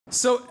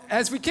So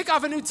as we kick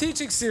off a new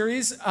teaching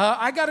series,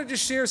 I got to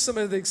just share some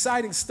of the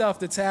exciting stuff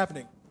that's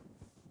happening.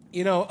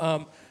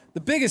 The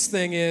biggest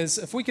thing is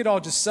if we could all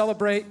just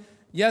celebrate.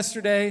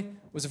 Yesterday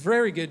was a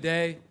very good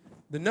day.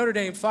 The Notre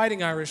Dame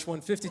Fighting Irish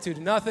won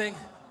 52-0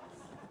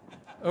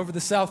 over the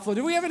South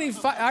Florida. Do we have any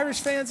Irish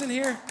fans in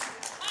here?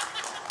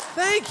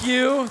 Thank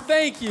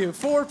you.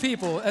 4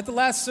 people. At the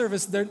last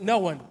service, no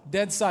one,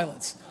 dead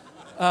silence.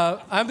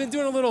 I've been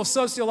doing a little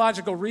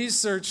sociological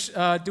research.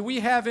 Do we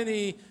have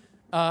any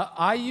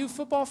IU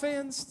football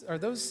fans? Are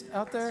those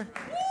out there?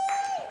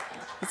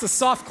 It's a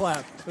soft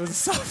clap. It was a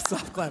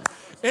soft clap.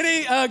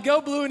 Any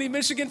Go Blue, any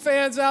Michigan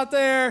fans out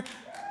there?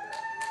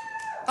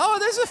 Oh,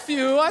 there's a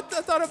few. I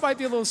thought it might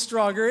be a little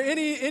stronger.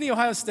 Any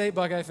Ohio State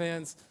Buckeye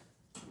fans?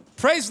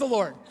 Praise the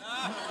Lord.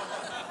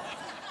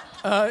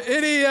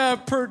 Any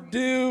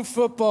Purdue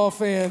football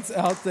fans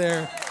out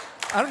there?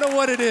 I don't know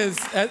what it is.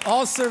 At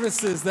all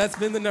services, that's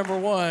been the number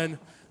one.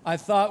 I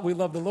thought we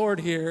love the Lord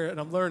here, and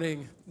I'm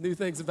learning new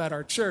things about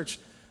our church.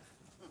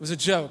 It was a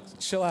joke.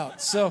 Chill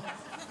out. So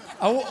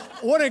I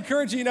want to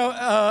encourage you, we're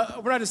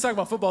not just talking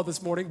about football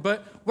this morning,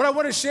 but what I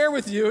want to share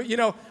with you,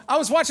 I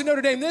was watching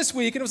Notre Dame this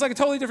week, and it was like a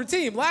totally different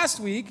team.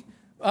 Last week,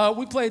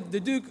 we played the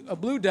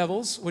Duke Blue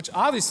Devils, which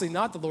obviously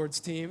not the Lord's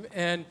team,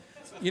 and,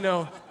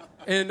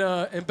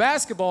 in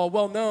basketball,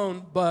 well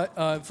known, but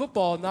in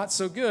football, not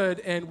so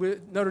good, and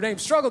Notre Dame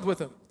struggled with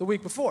them the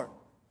week before.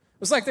 It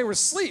was like they were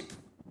asleep,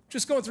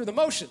 just going through the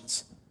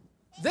motions.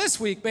 This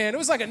week, man, it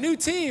was like a new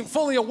team,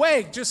 fully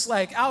awake, just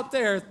like out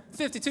there,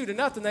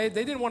 52-0. They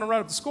didn't want to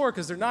run up the score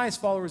because they're nice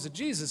followers of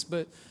Jesus.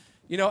 But,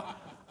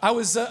 I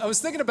was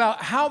thinking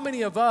about how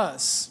many of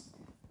us,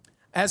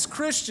 as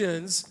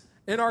Christians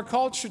in our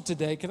culture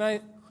today, can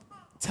I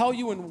tell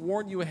you and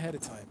warn you ahead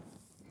of time?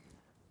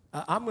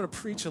 I'm going to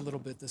preach a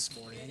little bit this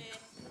morning,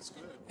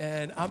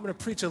 and I'm going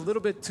to preach a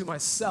little bit to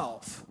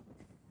myself.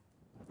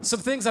 Some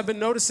things I've been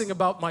noticing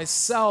about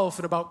myself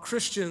and about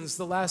Christians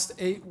the last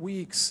 8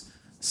 weeks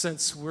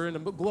since we're in a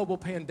global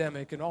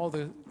pandemic and all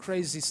the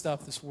crazy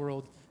stuff this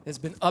world has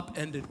been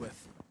upended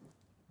with.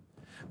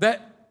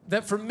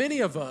 That for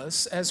many of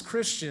us as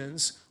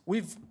Christians,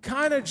 we've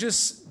kind of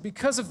just,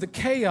 because of the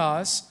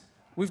chaos,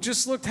 we've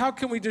just looked, how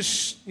can we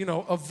just,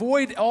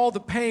 avoid all the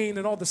pain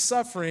and all the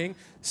suffering,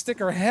 stick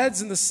our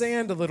heads in the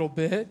sand a little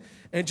bit,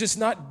 and just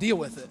not deal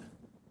with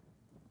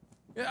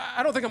it.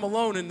 I don't think I'm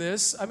alone in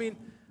this. I mean,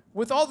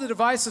 with all the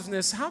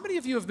divisiveness, how many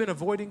of you have been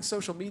avoiding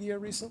social media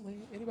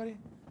recently? Anybody?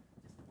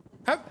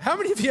 How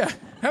many of you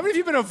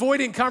have been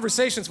avoiding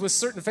conversations with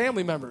certain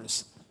family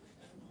members?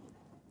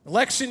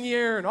 Election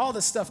year and all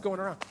this stuff going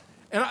around.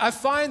 And I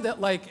find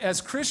that, as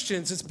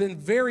Christians, it's been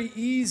very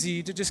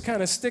easy to just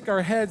kind of stick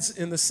our heads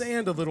in the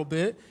sand a little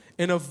bit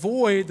and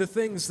avoid the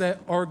things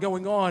that are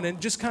going on and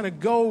just kind of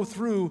go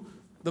through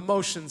the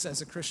motions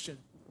as a Christian.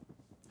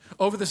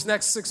 Over this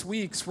next 6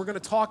 weeks, we're going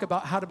to talk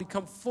about how to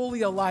become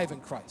fully alive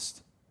in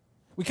Christ.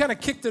 We kind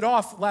of kicked it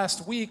off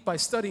last week by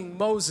studying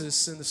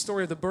Moses and the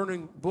story of the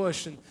burning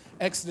bush in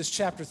Exodus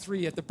chapter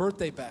 3 at the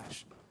birthday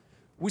bash.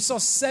 We saw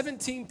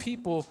 17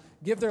 people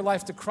give their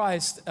life to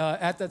Christ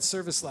at that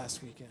service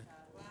last weekend.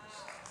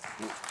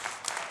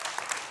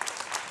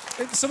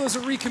 And some of those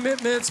are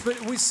recommitments,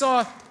 but we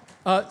saw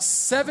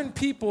 7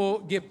 people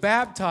get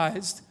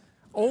baptized.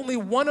 Only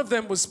one of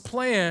them was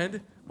planned.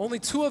 Only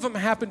 2 of them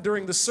happened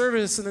during the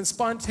service, and then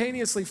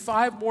spontaneously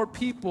 5 more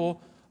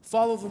people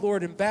follow the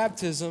Lord in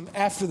baptism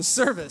after the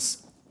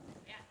service.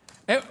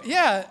 And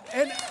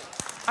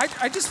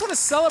I just want to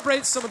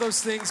celebrate some of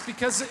those things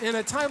because in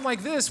a time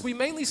like this, we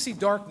mainly see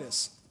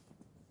darkness.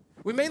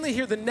 We mainly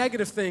hear the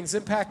negative things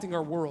impacting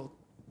our world.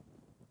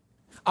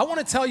 I want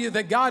to tell you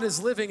that God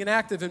is living and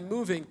active and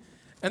moving,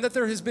 and that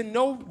there has been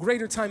no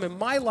greater time in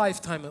my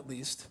lifetime, at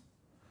least,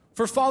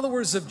 for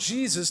followers of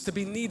Jesus to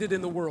be needed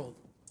in the world.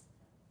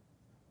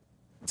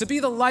 To be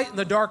the light in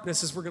the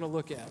darkness, as we're going to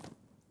look at.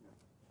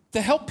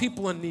 To help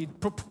people in need,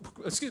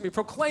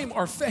 proclaim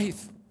our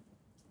faith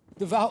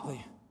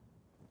devoutly.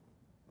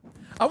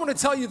 I want to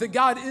tell you that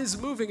God is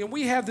moving, and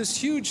we have this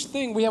huge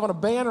thing we have on a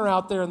banner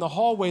out there in the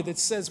hallway that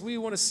says we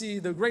want to see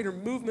the greater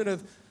movement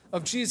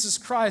of Jesus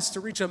Christ to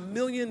reach 1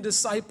 million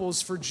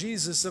disciples for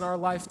Jesus in our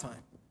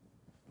lifetime.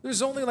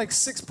 There's only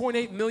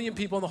 6.8 million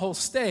people in the whole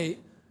state,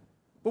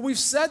 but we've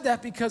said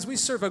that because we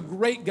serve a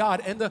great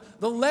God. And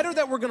the letter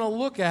that we're going to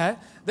look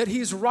at, that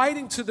he's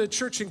writing to the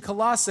church in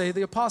Colossae,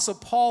 the Apostle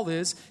Paul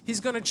he's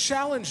going to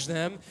challenge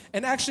them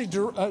and actually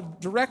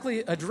directly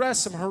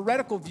address some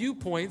heretical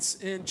viewpoints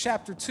in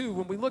chapter 2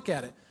 when we look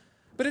at it.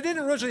 But it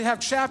didn't originally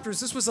have chapters.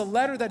 This was a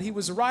letter that he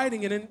was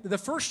writing, and in the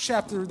first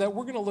chapter that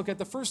we're going to look at,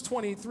 the first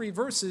 23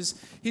 verses,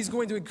 he's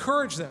going to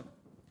encourage them.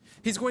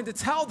 He's going to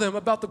tell them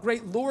about the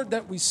great Lord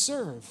that we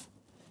serve.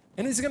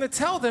 And he's going to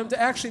tell them to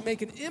actually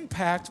make an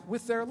impact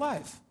with their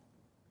life.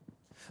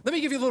 Let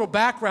me give you a little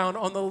background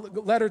on the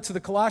letter to the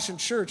Colossian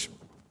church.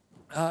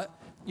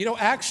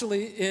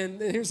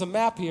 Here's a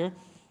map here.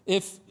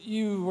 If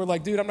you were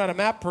like, dude, I'm not a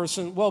map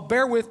person, well,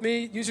 bear with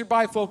me. Use your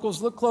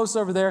bifocals. Look close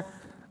over there.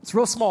 It's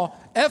real small.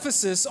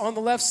 Ephesus, on the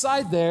left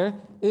side there,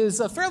 is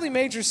a fairly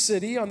major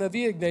city on the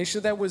Via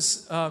Ignatia that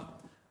was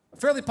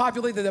fairly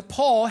populated, that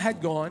Paul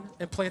had gone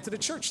and planted a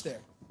church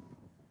there.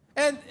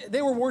 And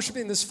they were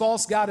worshiping this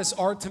false goddess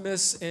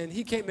Artemis, and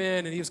he came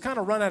in, and he was kind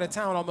of run out of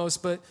town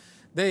almost, but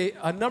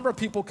a number of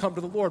people come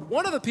to the Lord.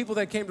 One of the people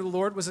that came to the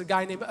Lord was a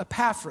guy named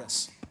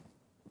Epaphras.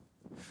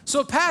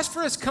 So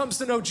Epaphras comes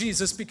to know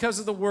Jesus because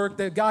of the work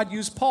that God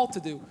used Paul to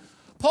do.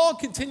 Paul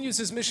continues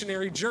his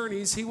missionary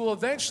journeys. He will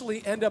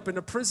eventually end up in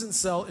a prison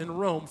cell in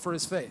Rome for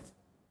his faith,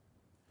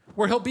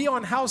 where he'll be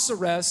on house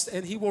arrest,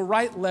 and he will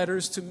write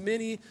letters to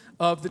many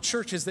of the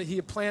churches that he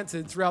had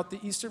planted throughout the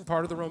eastern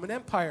part of the Roman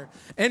Empire.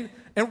 And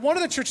one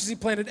of the churches he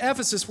planted,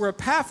 Ephesus, where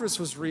Epaphras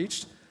was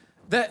reached,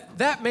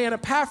 that man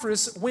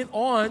Epaphras went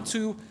on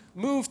to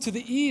move to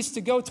the east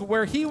to go to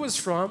where he was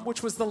from,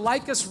 which was the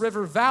Lycus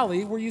River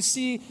Valley, where you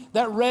see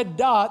that red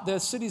dot, the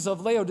cities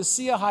of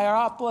Laodicea,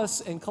 Hierapolis,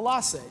 and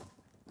Colossae.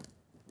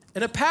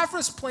 And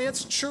Epaphras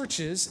plants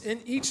churches in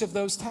each of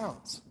those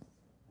towns.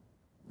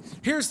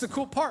 Here's the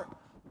cool part.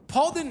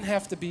 Paul didn't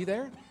have to be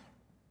there.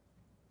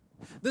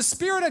 The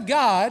Spirit of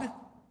God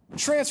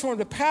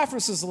transformed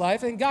Epaphras'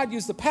 life, and God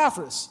used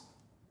Epaphras,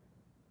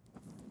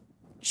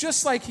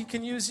 just like he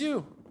can use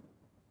you.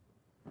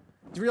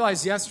 You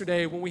realize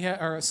yesterday,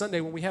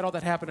 Sunday, when we had all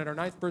that happen at our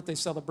 9th birthday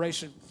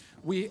celebration,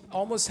 we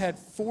almost had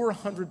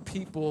 400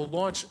 people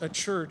launch a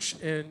church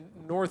in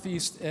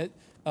Northeast at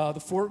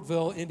the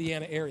Fortville,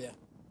 Indiana area.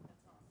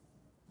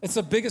 It's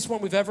the biggest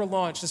one we've ever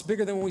launched. It's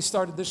bigger than when we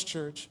started this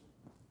church.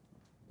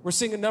 We're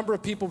seeing a number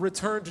of people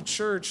return to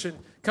church and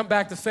come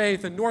back to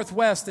faith in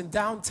Northwest and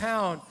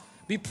downtown,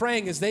 be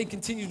praying as they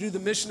continue to do the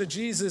mission of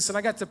Jesus. And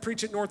I got to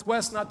preach at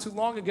Northwest not too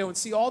long ago and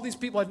see all these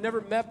people I'd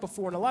never met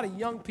before, and a lot of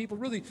young people,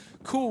 really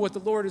cool what the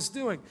Lord is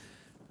doing.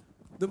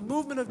 The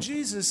movement of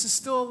Jesus is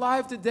still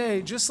alive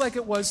today, just like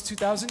it was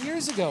 2,000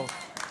 years ago.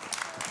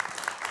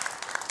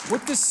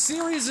 What this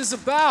series is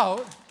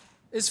about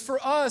is for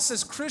us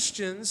as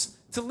Christians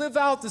to live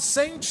out the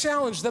same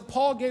challenge that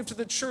Paul gave to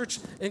the church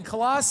in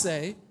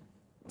Colossae,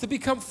 to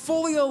become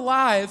fully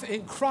alive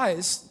in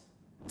Christ,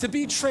 to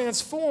be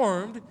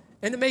transformed,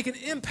 and to make an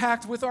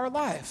impact with our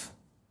life.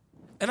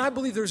 And I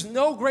believe there's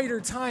no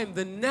greater time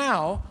than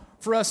now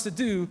for us to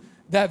do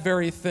that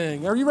very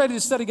thing. Are you ready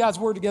to study God's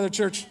Word together,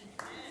 church?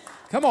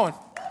 Come on.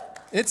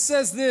 It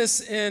says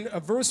this in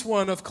verse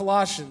 1 of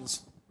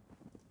Colossians.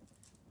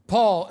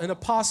 Paul, an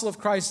apostle of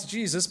Christ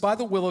Jesus, by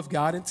the will of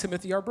God, and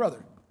Timothy, our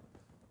brother.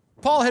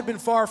 Paul had been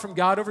far from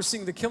God,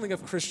 overseeing the killing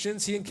of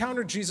Christians. He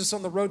encountered Jesus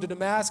on the road to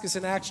Damascus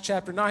in Acts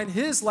chapter 9.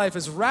 His life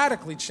is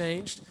radically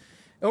changed.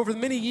 Over the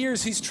many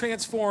years, he's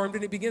transformed,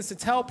 and he begins to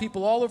tell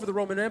people all over the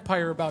Roman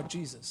Empire about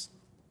Jesus.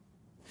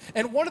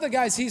 And one of the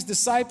guys he's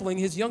discipling,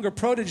 his younger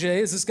protege,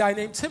 is this guy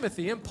named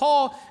Timothy. And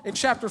Paul, in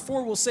chapter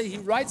 4, will say he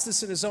writes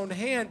this in his own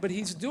hand, but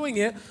he's doing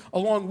it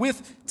along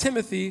with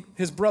Timothy,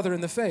 his brother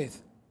in the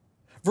faith.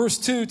 Verse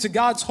 2, to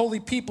God's holy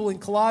people in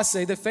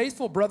Colossae, the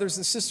faithful brothers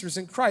and sisters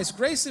in Christ,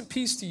 grace and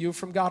peace to you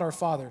from God our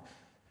Father.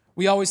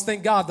 We always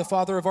thank God, the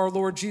Father of our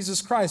Lord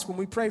Jesus Christ, when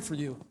we pray for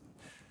you.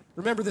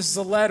 Remember, this is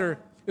a letter.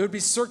 It would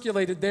be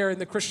circulated there in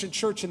the Christian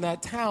church in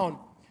that town.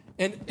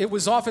 And it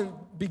was often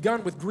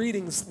begun with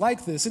greetings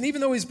like this. And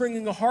even though he's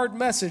bringing a hard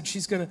message,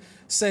 he's going to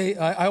say,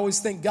 I always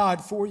thank God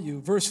for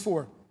you. Verse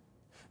 4,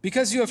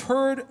 because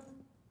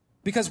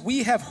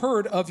we have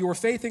heard of your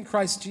faith in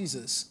Christ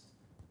Jesus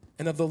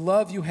and of the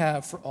love you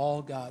have for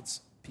all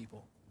God's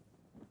people.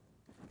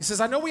 He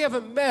says, I know we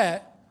haven't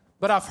met,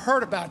 but I've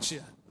heard about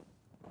you.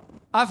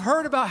 I've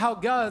heard about how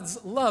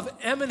God's love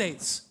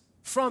emanates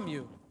from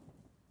you.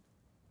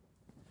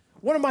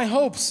 One of my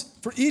hopes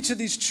for each of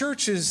these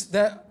churches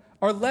that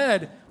are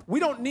led, we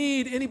don't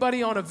need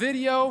anybody on a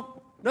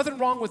video. Nothing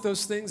wrong with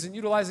those things and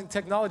utilizing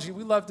technology.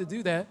 We love to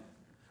do that.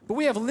 But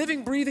we have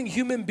living, breathing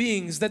human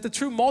beings that the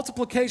true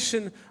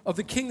multiplication of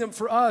the kingdom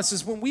for us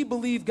is when we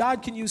believe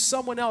God can use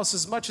someone else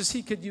as much as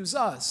he could use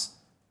us.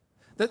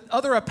 That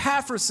other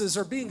Epaphrases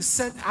are being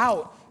sent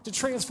out to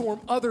transform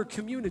other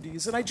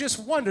communities. And I just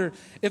wonder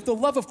if the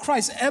love of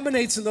Christ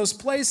emanates in those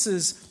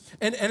places.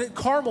 And at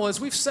Carmel, as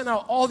we've sent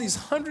out all these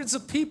hundreds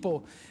of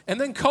people, and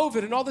then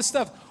COVID and all this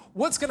stuff,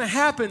 what's going to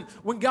happen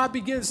when God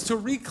begins to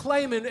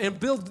reclaim and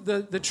build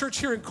the church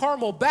here in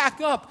Carmel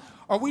back up?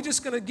 Are we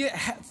just going to get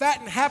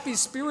fat and happy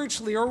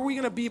spiritually, or are we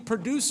going to be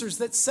producers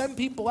that send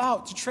people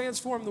out to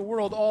transform the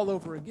world all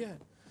over again?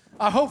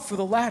 I hope for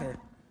the latter.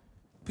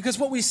 Because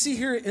what we see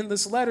here in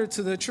this letter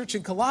to the church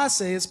in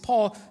Colossae is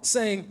Paul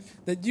saying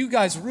that you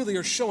guys really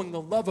are showing the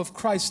love of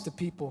Christ to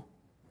people.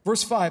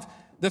 Verse 5,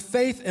 the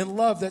faith and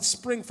love that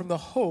spring from the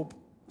hope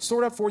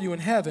stored up for you in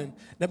heaven,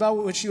 and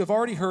about which you have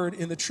already heard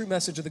in the true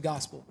message of the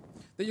gospel,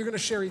 that you're going to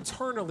share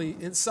eternally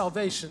in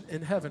salvation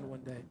in heaven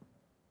one day.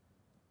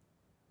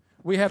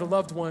 We had a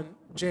loved one,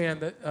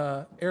 Jan,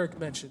 that Eric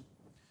mentioned.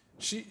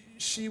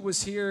 She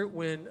was here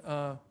when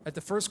at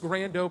the first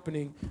grand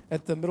opening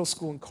at the middle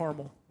school in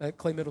Carmel, at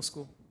Clay Middle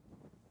School.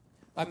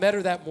 I met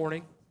her that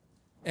morning,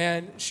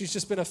 and she's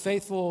just been a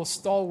faithful,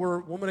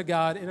 stalwart woman of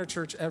God in her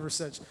church ever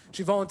since.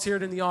 She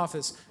volunteered in the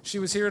office. She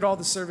was here at all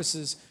the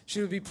services.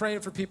 She would be praying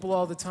for people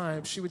all the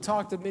time. She would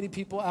talk to many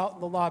people out in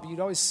the lobby. You'd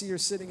always see her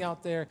sitting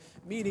out there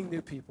meeting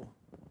new people.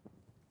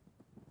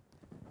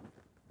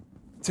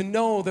 to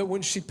know that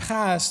when she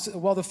passed,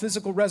 while the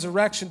physical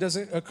resurrection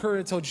doesn't occur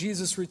until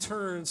Jesus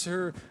returns,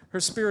 her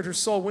spirit, her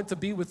soul went to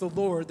be with the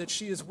Lord, that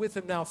she is with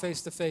him now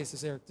face to face,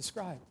 as Eric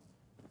described.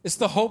 It's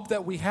the hope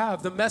that we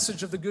have, the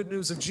message of the good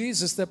news of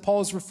Jesus that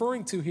Paul is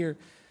referring to here.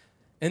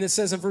 And it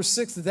says in verse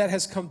 6 that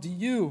has come to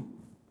you.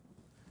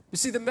 You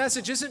see, the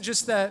message isn't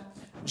just that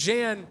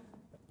Jan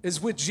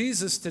is with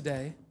Jesus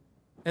today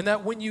and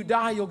that when you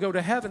die, you'll go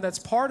to heaven. That's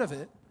part of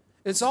it.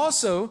 It's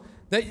also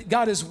that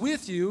God is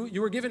with you,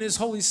 you were given his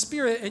Holy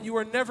Spirit, and you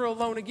are never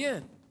alone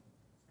again.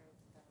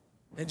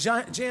 And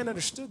Jan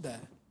understood that.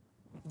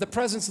 The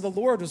presence of the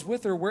Lord was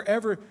with her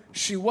wherever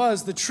she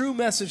was. The true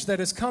message that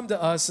has come to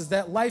us is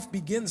that life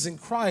begins in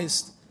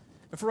Christ.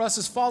 And for us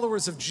as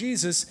followers of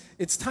Jesus,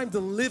 it's time to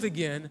live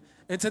again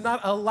and to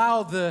not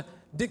allow the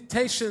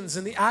dictations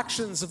and the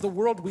actions of the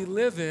world we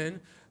live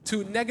in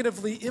to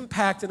negatively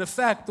impact and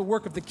affect the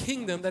work of the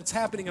kingdom that's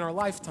happening in our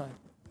lifetime.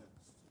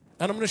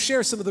 And I'm going to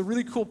share some of the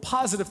really cool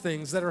positive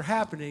things that are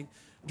happening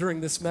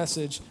during this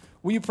message.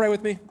 Will you pray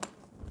with me?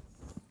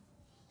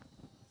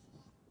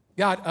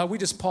 God, we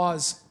just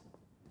pause,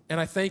 and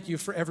I thank you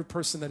for every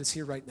person that is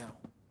here right now.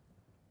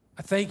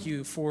 I thank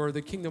you for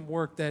the kingdom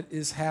work that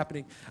is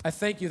happening. I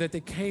thank you that they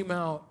came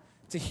out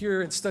to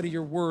hear and study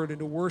your word and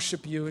to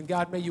worship you. And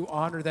God, may you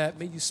honor that.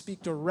 May you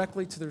speak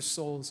directly to their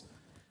souls.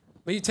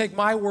 May you take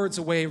my words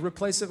away,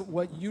 replace it with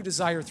what you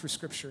desire through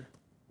Scripture.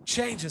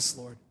 Change us,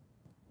 Lord.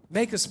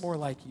 Make us more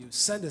like you.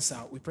 Send us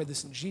out. We pray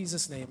this in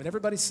Jesus' name. And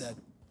everybody said,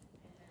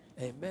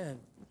 amen.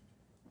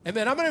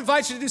 Amen. I'm going to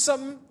invite you to do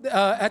something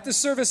at this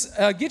service.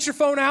 Get your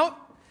phone out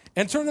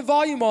and turn the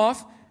volume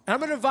off. And I'm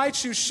going to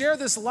invite you to share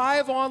this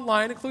live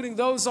online, including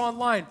those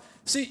online.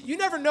 See, you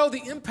never know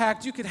the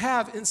impact you could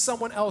have in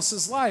someone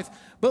else's life.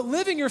 But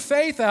living your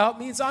faith out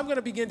means I'm going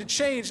to begin to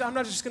change. I'm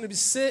not just going to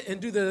sit and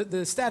do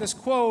the status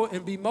quo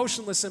and be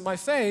motionless in my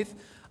faith.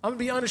 I'm going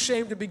to be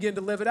unashamed to begin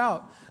to live it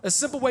out. A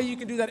simple way you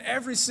can do that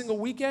every single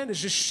weekend is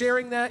just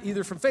sharing that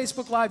either from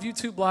Facebook Live,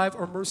 YouTube Live,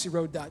 or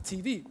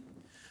mercyroad.tv.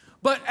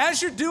 But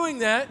as you're doing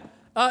that,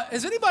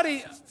 has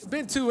anybody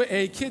been to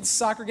a kid's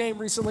soccer game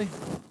recently?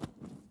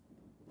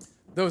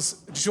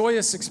 Those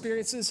joyous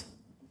experiences?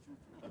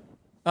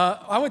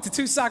 I went to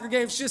 2 soccer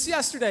games just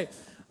yesterday.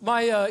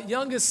 My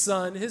youngest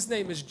son, his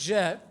name is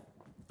Jet.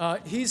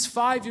 He's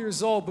 5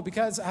 years old, but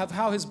because of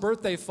how his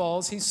birthday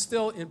falls, he's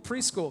still in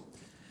preschool.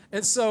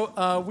 And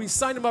so we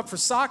signed him up for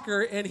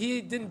soccer, and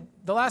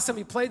the last time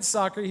he played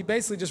soccer, he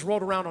basically just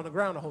rolled around on the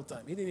ground the whole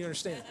time. He didn't even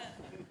understand.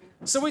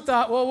 So we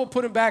thought, well, we'll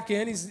put him back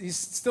in. He's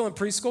still in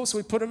preschool, so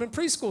we put him in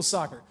preschool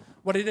soccer.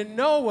 What I didn't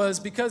know was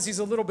because he's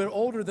a little bit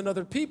older than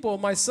other people,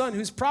 my son,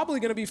 who's probably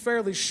going to be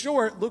fairly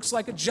short, looks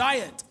like a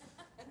giant.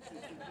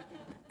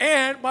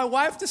 And my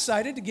wife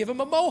decided to give him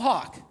a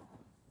mohawk,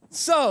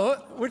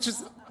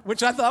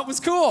 which I thought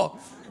was cool.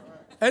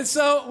 And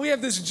so we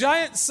have this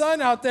giant son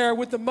out there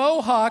with the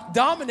mohawk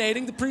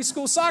dominating the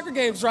preschool soccer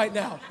games right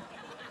now.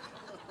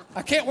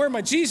 I can't wear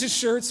my Jesus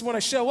shirts when I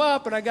show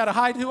up, and I got to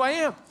hide who I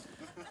am.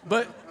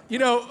 But,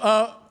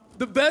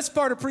 the best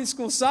part of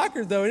preschool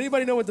soccer, though,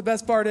 anybody know what the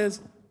best part is?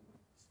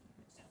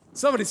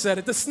 Somebody said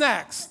it, the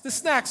snacks. The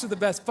snacks are the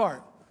best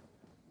part.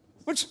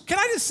 Which, can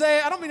I just say,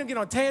 I don't mean to get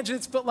on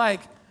tangents, but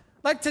like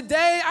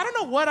today, I don't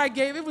know what I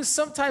gave. It was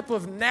some type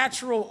of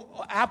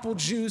natural apple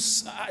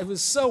juice. It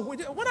was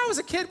when I was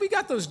a kid, we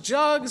got those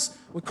jugs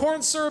with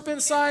corn syrup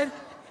inside.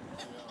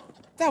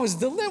 That was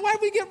delicious. Why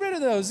did we get rid of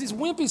those? These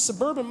wimpy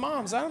suburban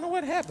moms. I don't know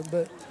what happened,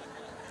 but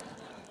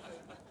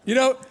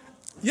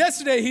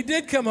yesterday he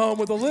did come home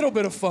with a little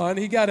bit of fun.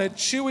 He got a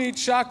chewy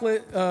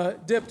chocolate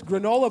dipped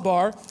granola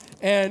bar,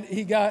 and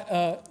he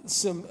got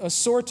some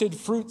assorted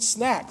fruit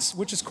snacks,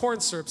 which is corn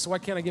syrup, so why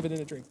can't I give it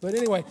in a drink? But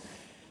anyway,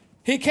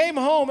 he came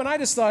home, and I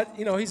just thought,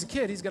 he's a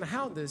kid. He's going to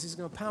hound this. He's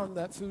going to pound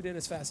that food in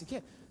as fast as he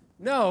can.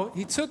 No,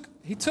 he took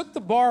the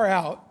bar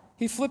out.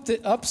 He flipped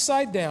it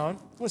upside down.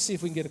 Let's see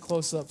if we can get a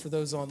close-up for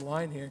those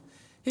online here.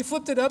 He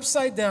flipped it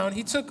upside down.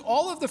 He took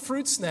all of the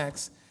fruit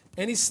snacks,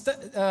 and he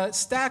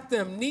stacked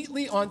them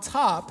neatly on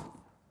top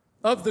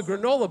of the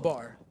granola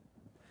bar.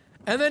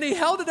 And then he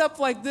held it up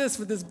like this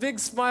with this big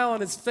smile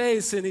on his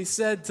face, and he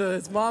said to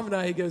his mom and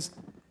I, he goes,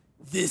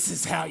 "This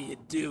is how you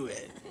do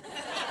it."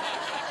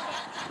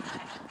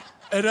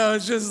 And I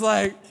was just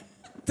like,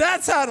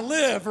 that's how to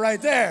live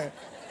right there.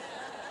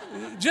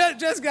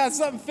 Just got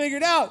something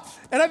figured out.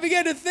 And I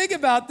began to think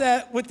about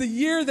that with the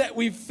year that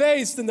we've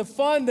faced and the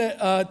fun that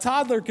a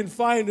toddler can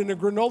find in a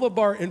granola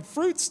bar and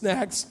fruit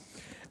snacks.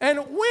 And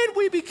when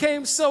we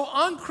became so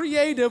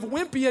uncreative,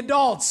 wimpy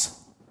adults,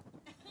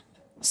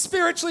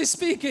 spiritually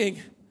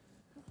speaking,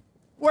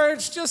 where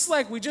it's just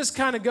like we just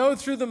kind of go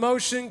through the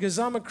motion because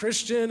I'm a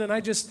Christian and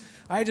I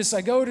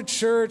go to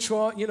church,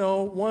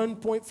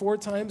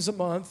 1.4 times a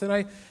month,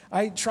 and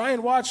I try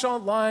and watch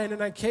online,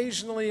 and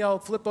occasionally I'll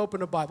flip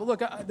open a Bible.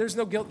 Look, there's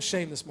no guilt and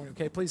shame this morning,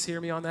 okay? Please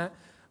hear me on that.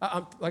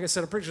 Like I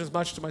said, I'm preaching as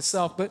much to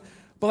myself, but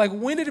like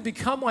when did it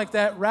become like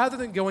that rather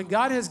than going,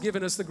 God has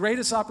given us the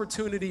greatest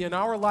opportunity in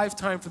our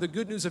lifetime for the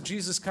good news of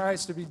Jesus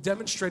Christ to be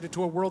demonstrated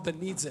to a world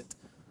that needs it.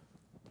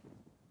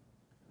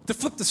 To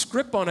flip the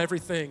script on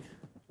everything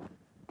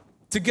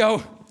to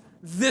go,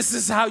 this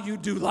is how you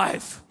do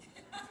life.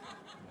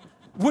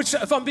 Which,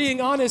 if I'm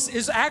being honest,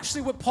 is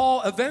actually what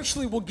Paul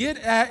eventually will get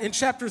at in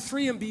chapter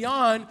 3 and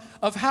beyond,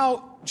 of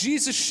how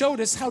Jesus showed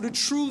us how to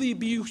truly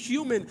be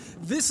human.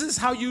 This is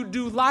how you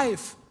do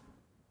life.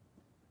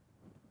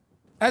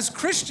 As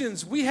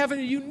Christians, we have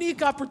a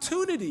unique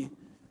opportunity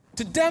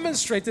to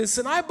demonstrate this,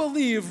 and I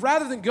believe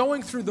rather than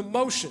going through the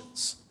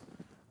motions,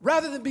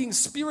 rather than being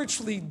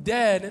spiritually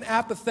dead and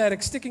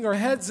apathetic, sticking our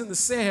heads in the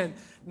sand,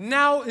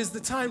 now is the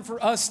time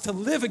for us to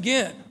live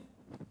again,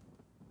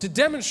 to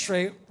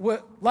demonstrate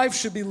what life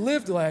should be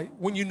lived like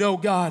when you know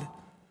God.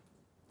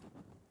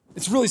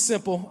 It's really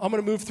simple. I'm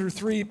going to move through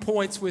 3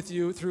 points with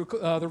you through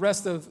the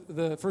rest of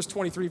the first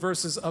 23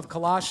 verses of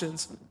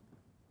Colossians.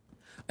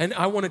 And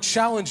I want to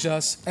challenge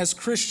us as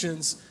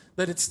Christians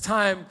that it's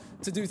time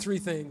to do 3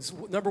 things.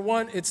 Number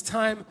 1, it's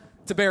time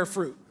to bear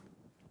fruit.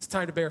 It's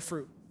time to bear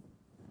fruit.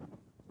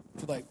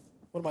 If you're like,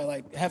 what am I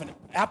like, having an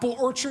apple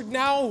orchard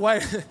now? Why?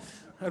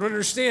 I don't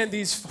understand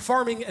these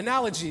farming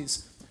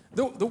analogies.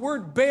 The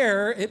word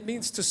bear, it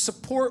means to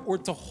support or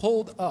to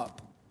hold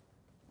up.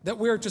 That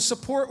we are to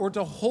support or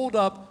to hold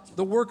up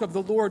the work of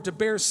the Lord, to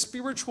bear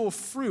spiritual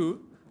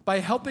fruit by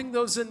helping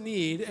those in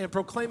need and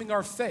proclaiming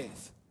our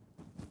faith.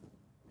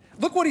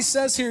 Look what he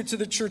says here to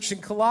the church in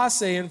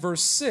Colossae in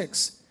verse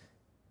 6.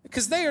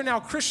 Because they are now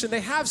Christian,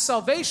 they have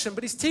salvation,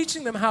 but he's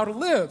teaching them how to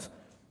live.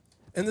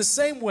 In the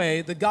same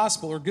way, the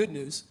gospel, or good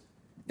news,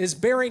 is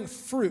bearing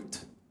fruit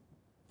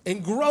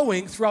and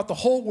growing throughout the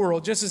whole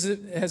world, just as it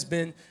has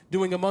been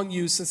doing among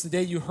you since the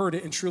day you heard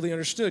it and truly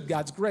understood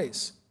God's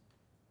grace.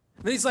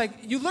 And he's like,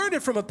 you learned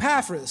it from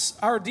Epaphras,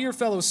 our dear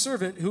fellow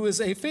servant, who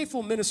is a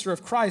faithful minister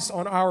of Christ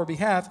on our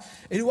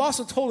behalf, and who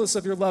also told us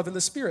of your love in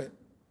the Spirit.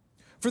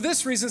 For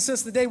this reason,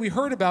 since the day we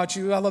heard about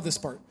you, I love this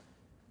part,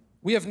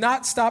 we have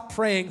not stopped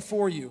praying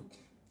for you.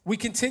 We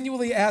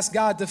continually ask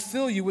God to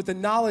fill you with the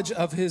knowledge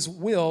of his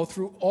will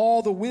through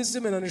all the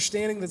wisdom and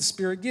understanding that the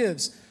Spirit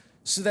gives,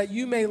 so that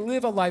you may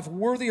live a life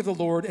worthy of the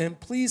Lord and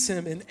please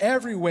him in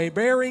every way,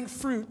 bearing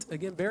fruit,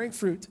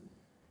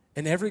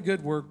 in every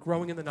good work,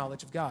 growing in the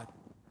knowledge of God.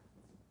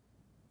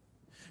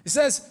 It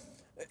says,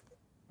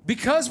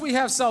 because we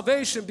have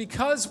salvation,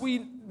 because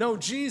we know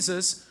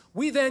Jesus,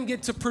 we then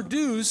get to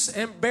produce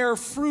and bear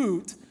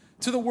fruit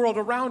to the world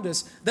around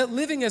us. That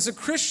living as a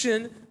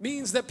Christian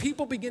means that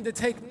people begin to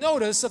take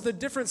notice of the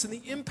difference and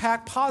the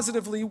impact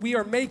positively we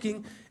are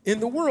making in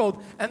the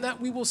world, and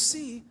that we will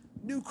see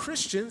new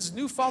Christians,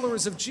 new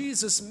followers of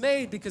Jesus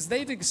made because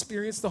they've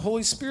experienced the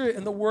Holy Spirit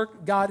and the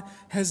work God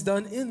has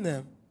done in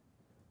them.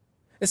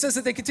 It says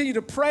that they continue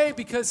to pray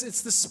because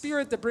it's the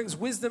Spirit that brings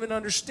wisdom and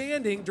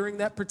understanding during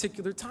that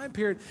particular time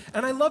period.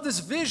 And I love this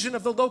vision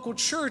of the local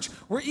church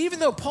where even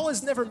though Paul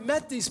has never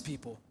met these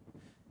people,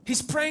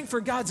 he's praying for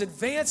God's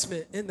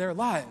advancement in their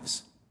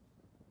lives.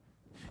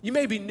 You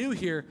may be new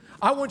here.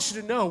 I want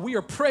you to know we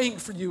are praying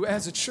for you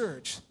as a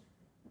church.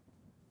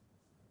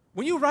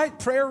 When you write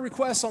prayer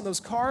requests on those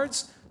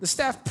cards, the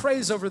staff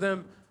prays over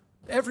them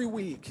every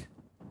week.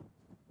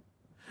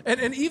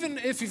 And even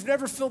if you've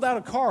never filled out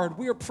a card,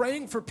 we are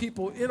praying for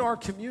people in our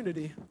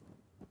community.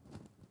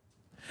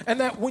 And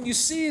that when you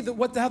see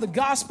how the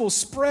gospel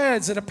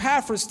spreads and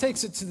Epaphras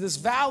takes it to this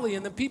valley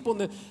and then people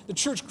in the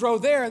church grow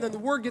there and then the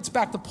word gets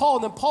back to Paul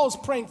and then Paul's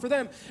praying for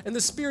them and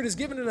the Spirit is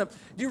given to them.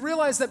 Do you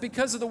realize that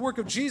because of the work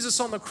of Jesus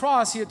on the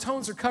cross, he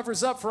atones or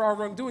covers up for our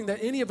wrongdoing, that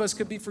any of us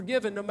could be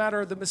forgiven no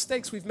matter the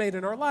mistakes we've made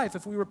in our life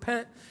if we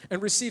repent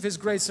and receive his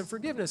grace and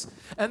forgiveness.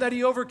 And that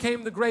he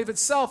overcame the grave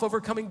itself,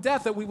 overcoming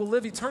death, that we will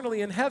live eternally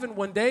in heaven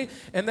one day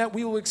and that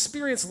we will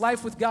experience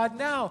life with God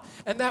now.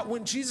 And that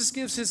when Jesus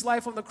gives his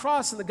life on the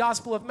cross in the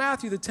gospel of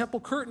Matthew, the temple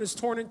curtain is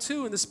torn in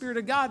two and the Spirit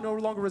of God no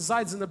longer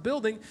resides in the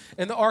building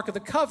and the Ark of the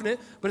Covenant,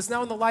 but it's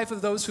now in the life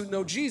of those who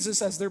know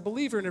Jesus as their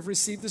believer and have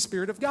received the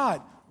Spirit of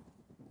God.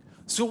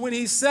 So when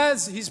he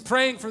says he's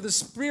praying for the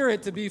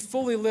Spirit to be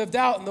fully lived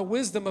out and the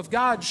wisdom of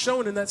God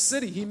shown in that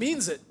city, he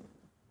means it.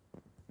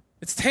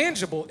 It's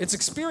tangible. It's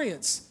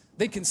experience.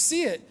 They can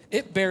see it.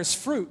 It bears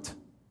fruit.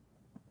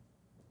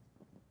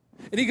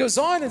 And he goes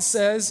on and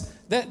says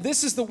that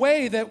this is the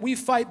way that we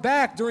fight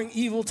back during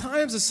evil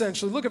times,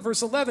 essentially. Look at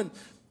verse 11.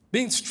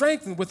 Being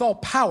strengthened with all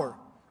power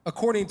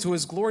according to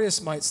his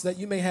glorious might, so that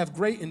you may have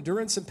great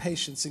endurance and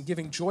patience in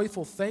giving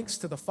joyful thanks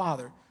to the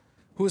Father,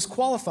 who has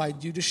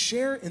qualified you to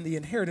share in the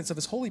inheritance of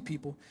his holy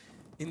people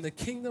in the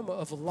kingdom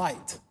of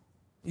light.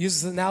 He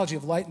uses the analogy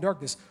of light and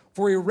darkness.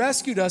 For he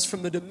rescued us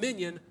from the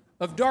dominion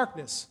of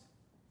darkness.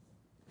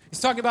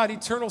 He's talking about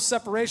eternal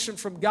separation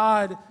from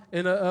God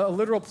in a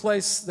literal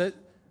place that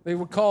they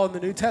would call in the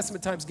New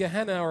Testament times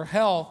Gehenna or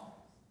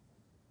hell,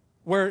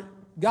 where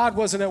God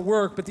wasn't at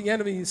work, but the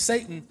enemy,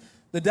 Satan,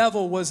 the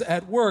devil, was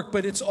at work.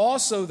 But it's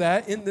also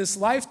that in this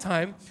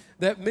lifetime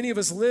that many of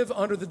us live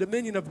under the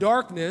dominion of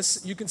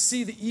darkness. You can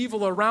see the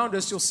evil around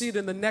us. You'll see it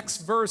in the next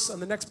verse, on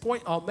the next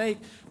point I'll make,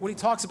 when he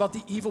talks about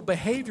the evil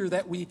behavior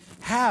that we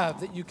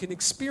have, that you can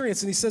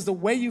experience. And he says the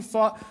way you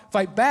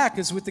fight back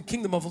is with the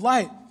kingdom of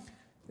light.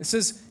 It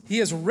says he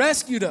has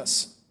rescued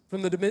us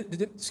from the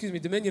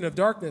dominion of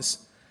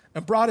darkness.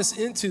 and brought us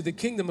into the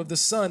kingdom of the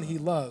Son he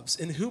loves,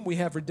 in whom we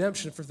have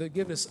redemption for the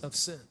forgiveness of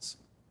sins.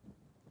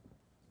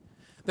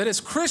 That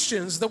as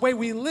Christians, the way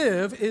we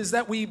live is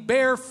that we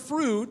bear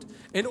fruit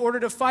in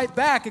order to fight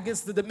back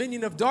against the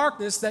dominion of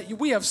darkness that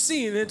we have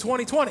seen in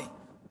 2020.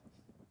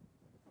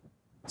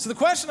 So the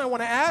question I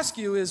want to ask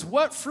you is,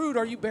 what fruit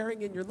are you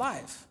bearing in your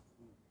life?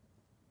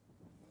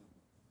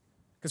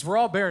 Because we're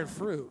all bearing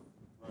fruit.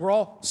 We're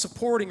all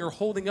supporting or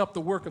holding up the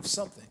work of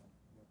something.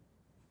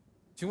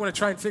 If you want to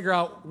try and figure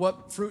out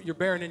what fruit you're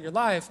bearing in your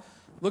life,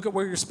 look at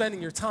where you're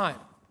spending your time,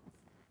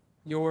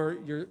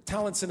 your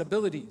talents and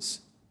abilities,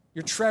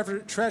 your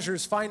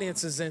treasures,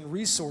 finances, and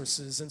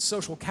resources, and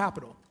social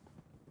capital.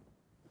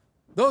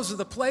 Those are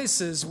the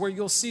places where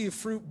you'll see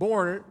fruit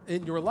born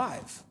in your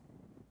life.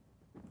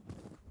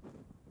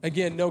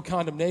 Again, no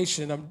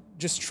condemnation. I'm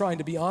just trying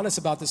to be honest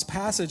about this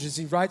passage as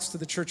he writes to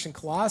the church in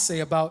Colossae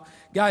about,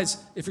 guys,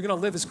 if you're going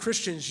to live as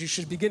Christians, you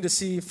should begin to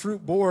see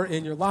fruit born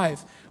in your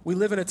life. We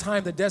live in a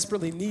time that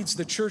desperately needs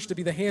the church to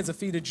be the hands and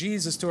feet of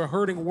Jesus to a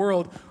hurting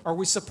world. Are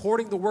we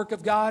supporting the work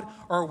of God,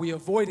 or are we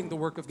avoiding the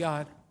work of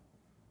God?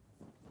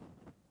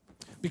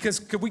 Because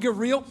could we get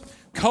real?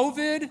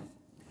 COVID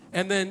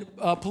and then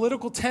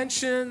political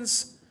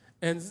tensions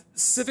and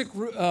civic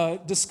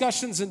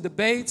discussions and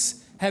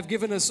debates have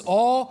given us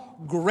all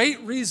great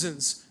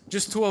reasons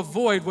just to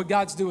avoid what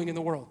God's doing in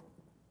the world.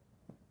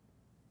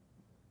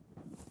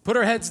 Put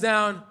our heads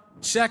down,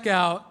 check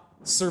out,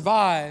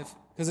 survive,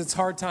 because it's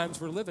hard times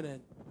we're living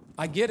in.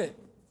 I get it.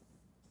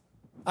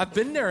 I've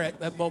been there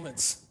at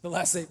moments the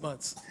last 8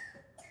 months.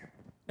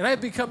 And I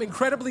have become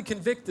incredibly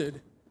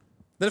convicted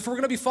that if we're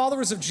going to be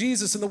followers of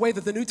Jesus in the way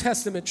that the New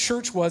Testament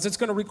church was, it's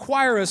going to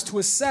require us to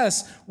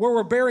assess where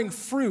we're bearing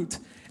fruit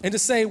and to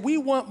say, we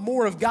want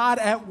more of God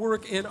at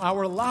work in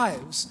our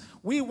lives.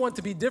 We want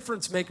to be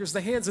difference makers,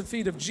 the hands and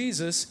feet of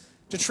Jesus,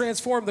 to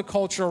transform the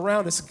culture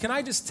around us. Can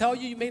I just tell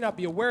you, you may not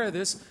be aware of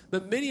this,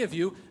 but many of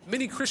you,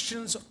 many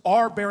Christians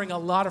are bearing a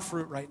lot of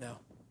fruit right now.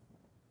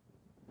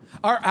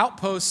 Our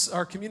outposts,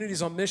 our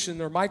communities on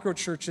mission, or micro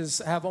churches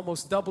have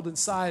almost doubled in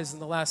size in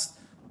the last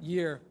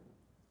year.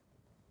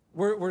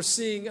 We're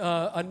seeing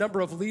a number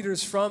of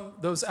leaders from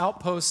those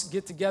outposts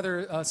get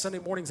together Sunday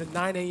mornings at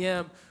 9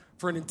 a.m.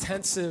 for an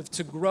intensive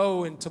to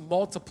grow and to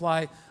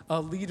multiply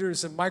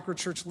leaders and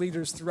microchurch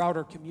leaders throughout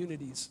our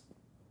communities.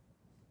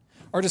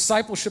 Our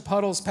discipleship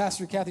huddles,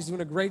 Pastor Kathy's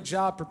doing a great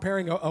job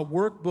preparing a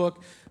workbook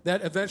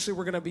that eventually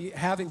we're going to be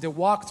having to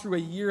walk through a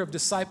year of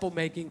disciple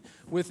making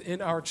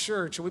within our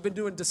church. And we've been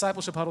doing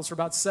discipleship huddles for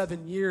about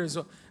 7 years,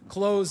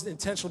 closed,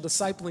 intentional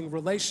discipling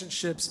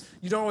relationships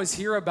you don't always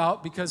hear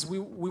about because we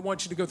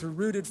want you to go through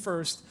Rooted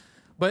first.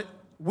 But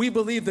we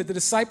believe that the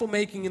disciple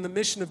making and the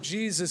mission of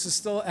Jesus is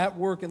still at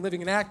work and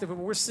living and active, and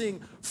we're seeing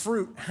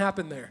fruit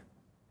happen there.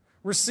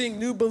 We're seeing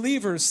new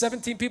believers.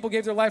 17 people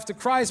gave their life to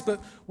Christ,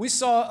 but we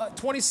saw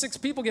 26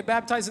 people get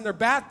baptized in their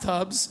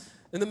bathtubs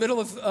in the middle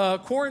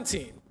of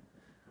quarantine.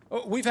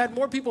 We've had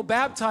more people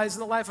baptized in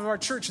the life of our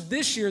church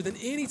this year than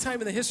any time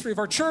in the history of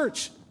our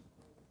church.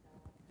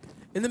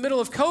 In the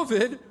middle of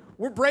COVID,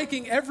 we're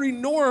breaking every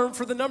norm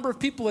for the number of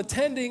people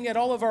attending at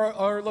all of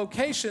our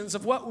locations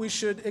of what we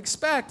should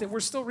expect, and we're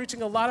still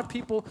reaching a lot of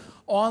people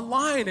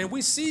online, and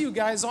we see you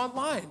guys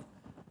online.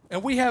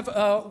 And we have,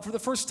 for the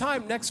first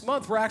time next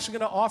month, we're actually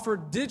going to offer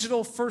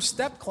digital first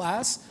step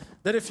class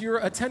that if you're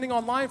attending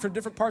online from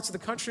different parts of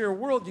the country or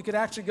world, you could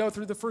actually go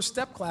through the first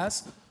step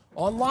class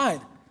online.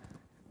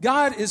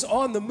 God is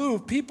on the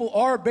move. People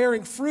are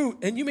bearing fruit,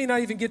 and you may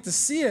not even get to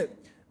see it.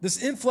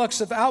 This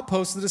influx of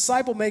outposts, the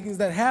disciple makings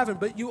that haven't,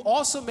 but you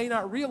also may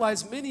not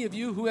realize many of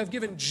you who have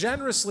given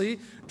generously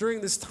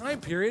during this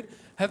time period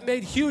have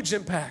made huge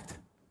impact.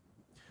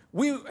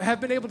 We have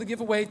been able to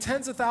give away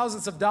tens of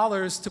thousands of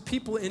dollars to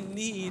people in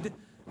need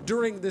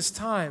during this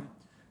time,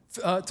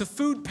 to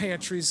food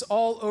pantries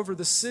all over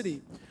the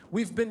city.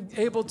 We've been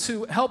able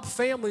to help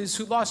families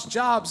who lost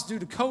jobs due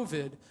to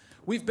COVID.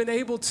 We've been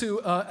able to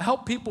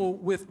help people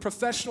with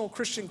professional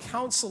Christian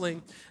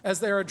counseling as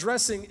they're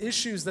addressing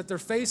issues that they're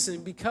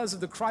facing because of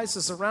the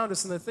crisis around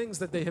us and the things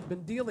that they have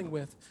been dealing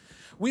with.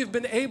 We have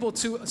been able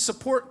to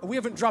support, we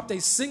haven't dropped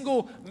a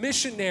single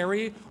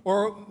missionary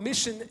or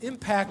mission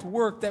impact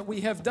work that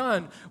we have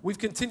done. We've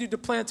continued to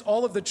plant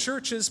all of the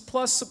churches,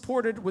 plus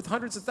supported with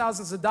hundreds of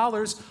thousands of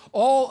dollars,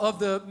 all of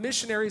the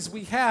missionaries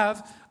we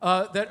have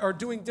that are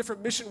doing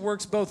different mission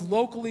works, both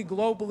locally,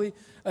 globally.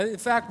 In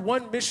fact,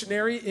 one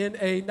missionary in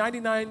a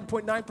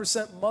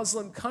 99.9%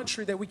 Muslim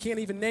country that we can't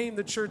even name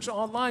the church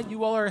online,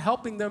 you all are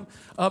helping them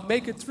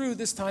make it through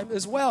this time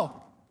as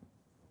well.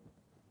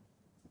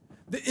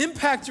 The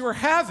impact you are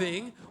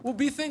having will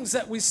be things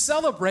that we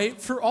celebrate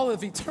for all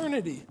of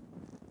eternity.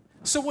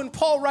 So when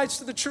Paul writes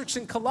to the church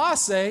in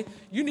Colossae,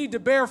 you need to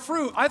bear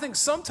fruit, I think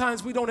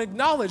sometimes we don't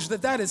acknowledge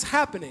that that is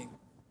happening.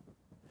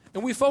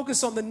 And we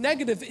focus on the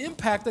negative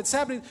impact that's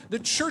happening. The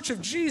church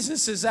of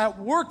Jesus is at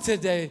work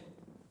today.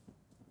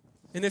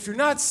 And if you're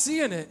not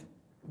seeing it,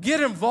 get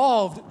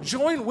involved,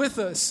 join with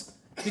us,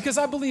 because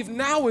I believe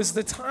now is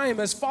the time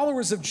as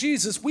followers of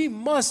Jesus, we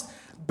must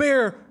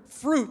bear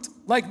fruit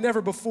like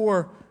never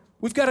before.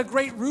 We've got a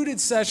great Rooted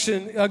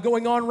session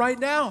going on right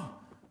now.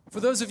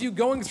 For those of you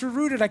going through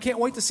Rooted, I can't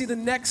wait to see the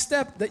next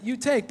step that you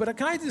take. But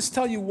can I just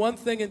tell you one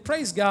thing? And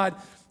praise God,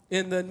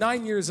 in the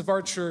 9 years of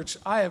our church,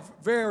 I have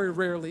very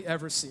rarely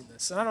ever seen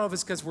this. And I don't know if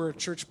it's because we're a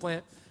church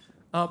plant,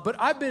 but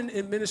I've been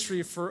in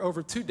ministry for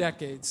over 2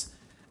 decades.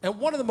 And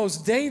one of the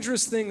most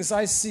dangerous things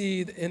I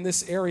see in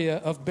this area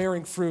of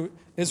bearing fruit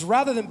is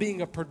rather than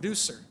being a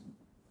producer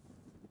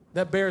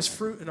that bears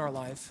fruit in our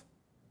life,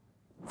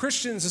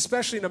 Christians,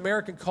 especially in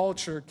American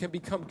culture, can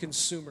become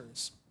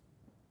consumers.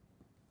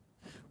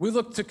 We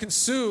look to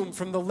consume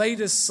from the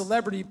latest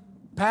celebrity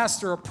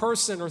pastor or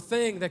person or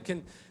thing that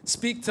can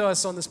speak to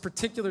us on this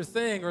particular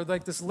thing or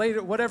like this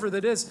later, whatever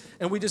that is,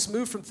 and we just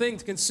move from thing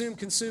to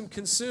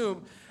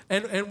consume.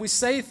 And we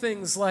say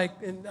things like,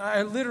 and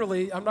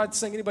I'm not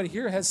saying anybody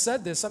here has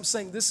said this, I'm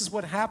saying this is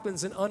what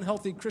happens in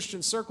unhealthy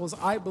Christian circles,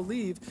 I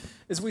believe,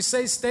 is we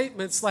say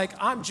statements like,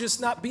 I'm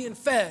just not being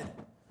fed.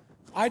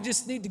 I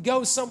just need to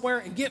go somewhere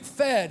and get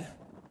fed.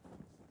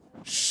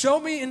 Show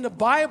me in the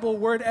Bible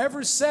where it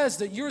ever says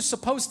that you're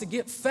supposed to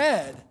get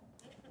fed.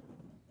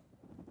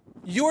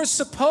 You're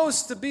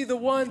supposed to be the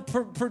one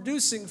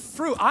producing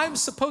fruit. I'm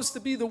supposed to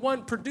be the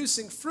one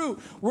producing fruit.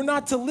 We're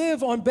not to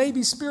live on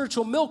baby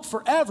spiritual milk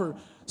forever.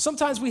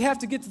 Sometimes we have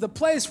to get to the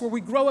place where we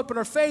grow up in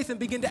our faith and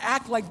begin to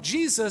act like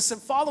Jesus and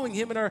following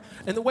him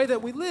in the way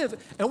that we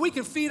live. And we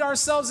can feed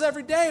ourselves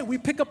every day. We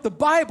pick up the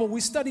Bible.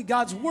 We study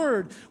God's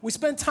word. We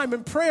spend time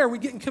in prayer. We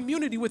get in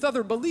community with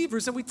other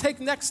believers, and we take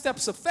next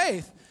steps of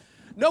faith.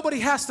 Nobody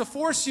has to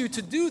force you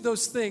to do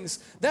those things.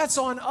 That's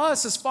on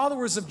us as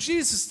followers of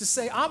Jesus to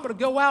say, I'm going to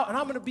go out and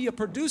I'm going to be a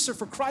producer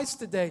for Christ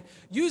today.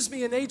 Use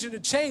me an agent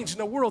of change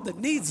in a world that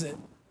needs it.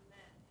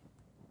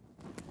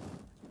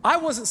 I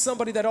wasn't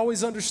somebody that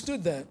always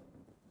understood that.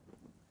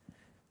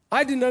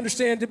 I didn't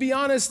understand. To be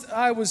honest,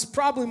 I was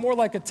probably more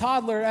like a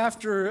toddler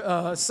after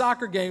a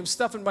soccer game,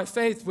 stuffing my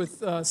face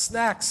with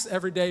snacks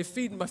every day,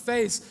 feeding my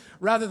face,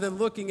 rather than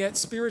looking at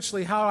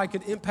spiritually how I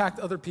could impact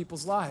other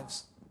people's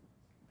lives.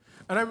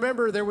 And I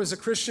remember there was a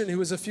Christian who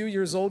was a few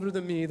years older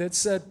than me that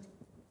said,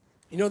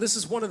 you know, this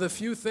is one of the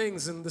few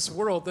things in this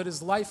world that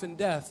is life and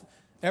death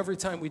every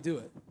time we do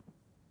it.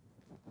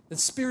 That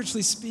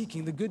spiritually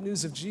speaking, the good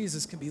news of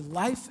Jesus can be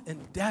life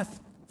and death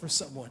for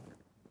someone.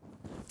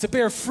 To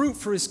bear fruit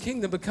for his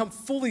kingdom, become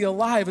fully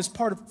alive as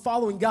part of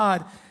following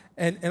God.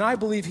 And I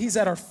believe he's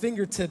at our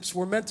fingertips.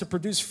 We're meant to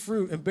produce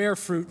fruit and bear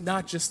fruit,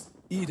 not just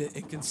eat it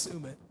and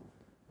consume it.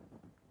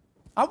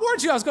 I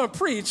warned you I was going to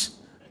preach.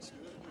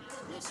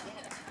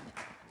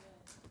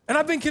 And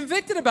I've been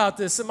convicted about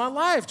this in my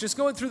life, just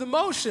going through the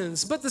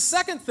motions. But the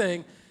second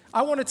thing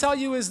I want to tell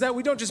you is that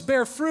we don't just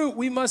bear fruit,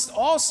 we must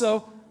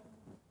also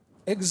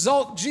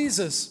exalt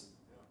Jesus.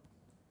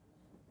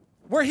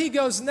 Where he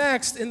goes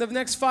next, in the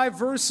next 5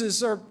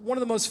 verses, are one of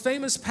the most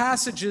famous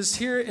passages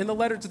here in the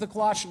letter to the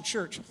Colossian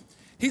church.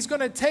 He's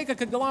going to take a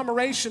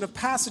conglomeration of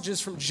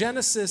passages from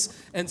Genesis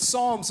and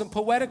Psalms and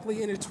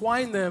poetically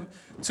intertwine them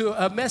to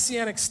a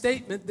messianic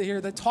statement here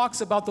that talks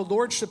about the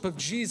lordship of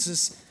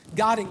Jesus,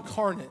 God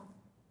incarnate.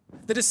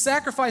 That his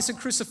sacrifice and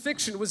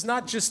crucifixion was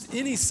not just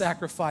any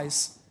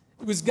sacrifice.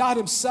 It was God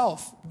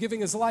himself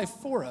giving his life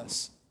for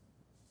us.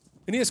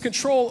 And he has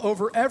control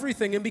over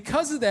everything. And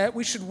because of that,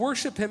 we should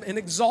worship him and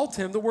exalt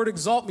him. The word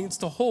exalt means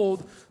to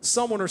hold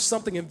someone or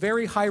something in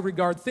very high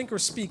regard, think or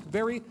speak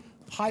very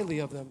highly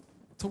of them,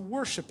 to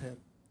worship him.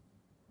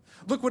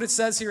 Look what it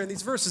says here in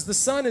these verses. The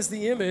Son is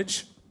the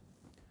image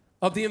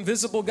of the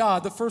invisible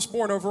God, the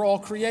firstborn over all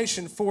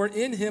creation. For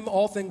in him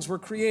all things were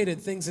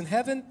created, things in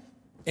heaven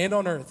and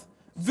on earth,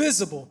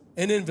 visible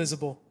and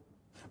invisible.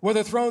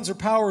 Whether thrones or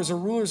powers or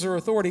rulers or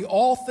authority,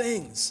 all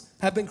things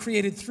have been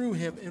created through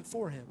him and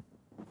for him.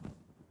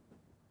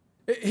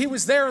 He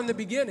was there in the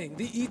beginning.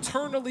 The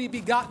eternally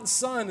begotten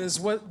Son is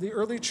what the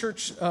early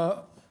church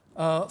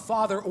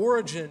father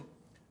Origen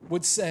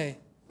would say.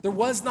 There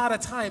was not a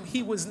time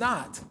he was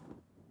not.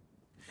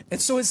 And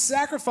so his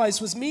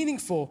sacrifice was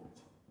meaningful.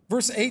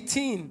 Verse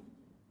 18,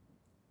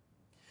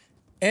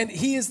 and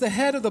he is the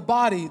head of the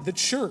body, the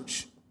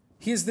church.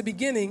 He is the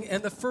beginning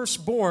and the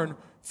firstborn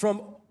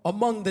from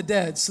among the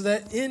dead, so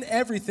that in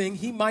everything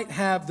he might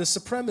have the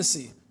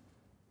supremacy.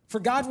 For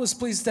God was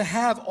pleased to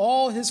have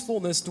all his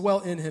fullness dwell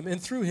in him,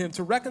 and through him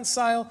to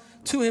reconcile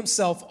to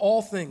himself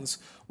all things,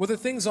 whether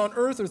things on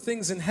earth or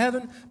things in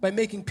heaven, by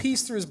making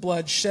peace through his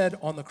blood shed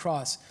on the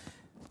cross.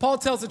 Paul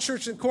tells the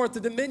church in Corinth, the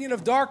dominion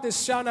of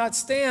darkness shall not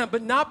stand,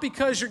 but not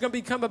because you're going to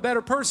become a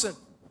better person.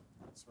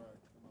 That's right.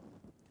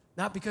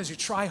 Not because you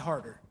try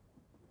harder.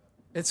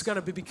 It's going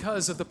to be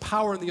because of the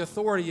power and the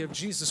authority of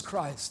Jesus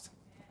Christ.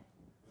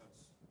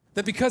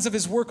 That because of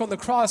his work on the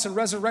cross and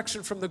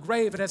resurrection from the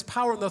grave, it has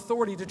power and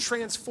authority to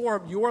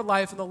transform your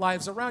life and the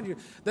lives around you.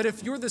 That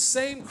if you're the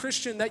same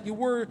Christian that you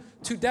were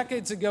 2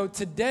 decades ago,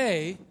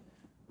 today,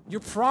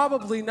 you're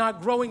probably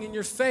not growing in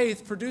your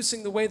faith,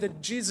 producing the way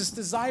that Jesus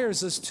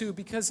desires us to,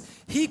 because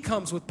he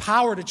comes with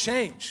power to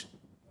change.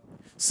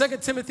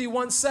 2 Timothy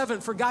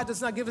 1:7, for God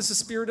does not give us a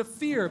spirit of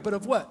fear, but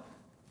of what?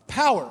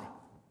 Power,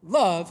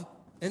 love,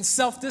 and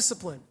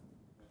self-discipline.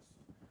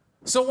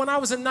 So when I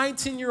was a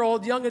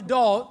 19-year-old young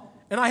adult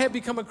and I had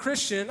become a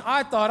Christian,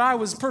 I thought I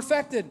was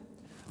perfected.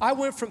 I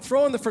went from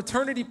throwing the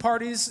fraternity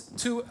parties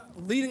to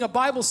leading a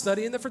Bible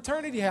study in the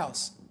fraternity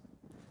house.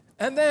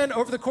 And then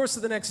over the course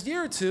of the next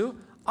year or two,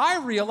 I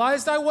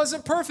realized I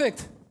wasn't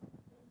perfect.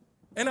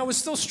 And I was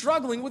still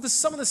struggling with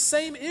some of the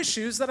same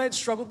issues that I had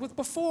struggled with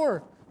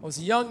before. I was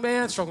a young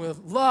man struggling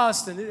with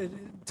lust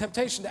and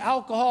temptation to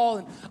alcohol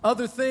and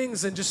other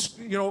things and just,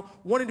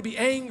 wanting to be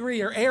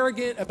angry or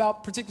arrogant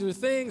about particular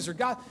things or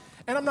God.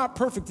 And I'm not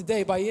perfect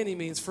today by any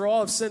means. For all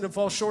have sinned and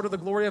fall short of the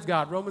glory of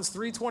God. Romans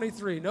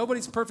 3:23.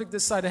 Nobody's perfect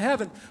this side of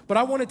heaven. But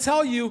I want to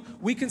tell you,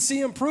 we can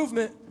see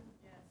improvement.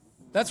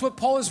 That's what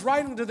Paul is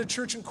writing to the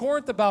church in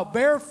Corinth about.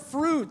 Bear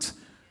fruit.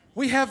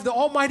 We have the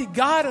Almighty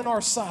God on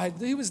our side.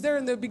 He was there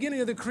in the beginning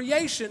of the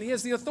creation. He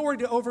has the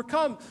authority to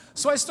overcome.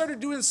 So I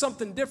started doing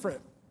something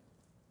different.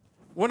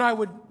 When I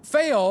would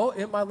fail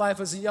in my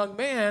life as a young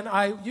man,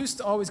 I used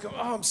to always go,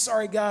 oh, I'm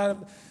sorry, God.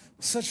 I'm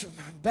such a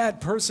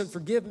bad person.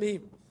 Forgive me.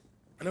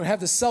 And I would have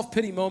this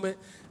self-pity moment.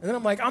 And then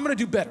I'm like, I'm going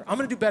to do better. I'm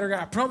going to do better, God.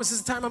 I promise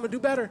this time I'm going to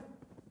do better.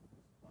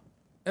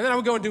 And then I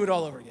would go and do it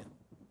all over again.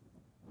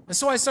 And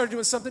so I started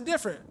doing something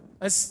different.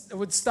 I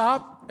would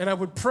stop and I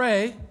would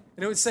pray.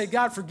 And I would say,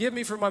 God, forgive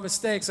me for my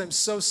mistakes. I'm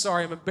so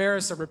sorry. I'm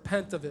embarrassed. I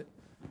repent of it.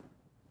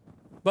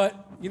 But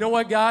you know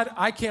what, God?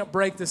 I can't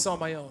break this on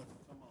my own.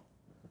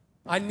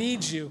 I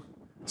need you.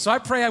 So I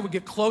pray I would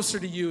get closer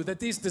to you, that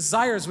these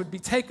desires would be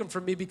taken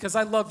from me because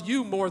I love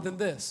you more than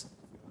this.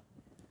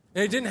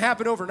 And it didn't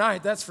happen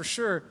overnight, that's for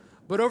sure.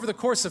 But over the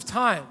course of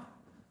time,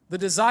 the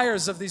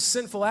desires of these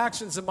sinful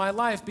actions in my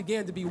life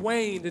began to be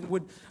waned,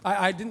 and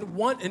I didn't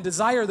want and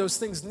desire those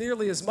things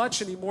nearly as much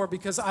anymore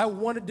because I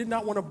did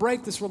not want to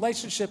break this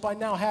relationship I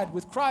now had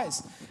with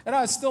Christ. And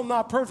I was still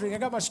not perfect. I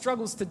got my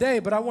struggles today,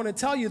 but I want to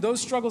tell you those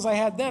struggles I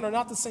had then are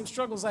not the same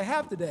struggles I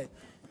have today.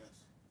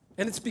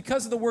 And it's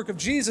because of the work of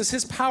Jesus,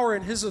 his power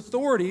and his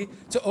authority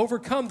to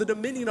overcome the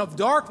dominion of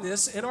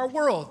darkness in our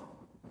world.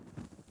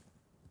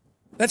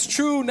 That's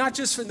true not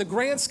just in the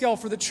grand scale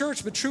for the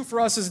church, but true for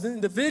us as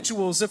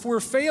individuals. If we're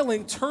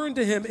failing, turn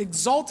to him,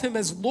 exalt him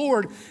as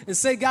Lord, and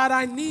say, God,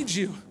 I need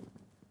you.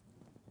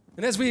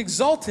 And as we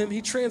exalt him,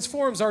 he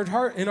transforms our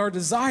heart and our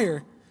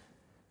desire.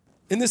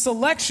 In this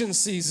election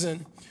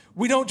season,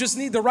 we don't just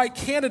need the right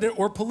candidate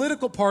or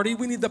political party.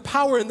 We need the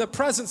power and the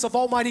presence of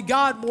Almighty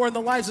God more in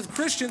the lives of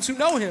Christians who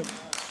know him.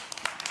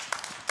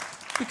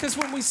 Because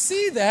when we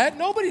see that,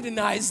 nobody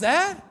denies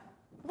that.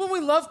 When we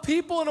love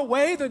people in a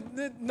way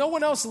that no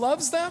one else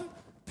loves them,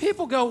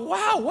 people go,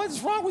 wow,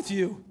 what's wrong with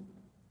you?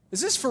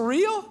 Is this for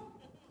real?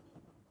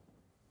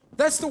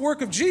 That's the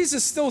work of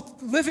Jesus still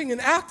living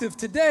and active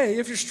today.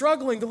 If you're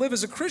struggling to live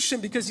as a Christian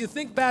because you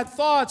think bad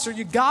thoughts or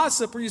you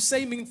gossip or you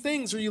say mean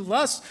things or you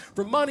lust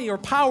for money or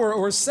power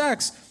or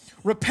sex,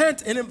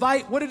 repent and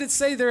invite, what did it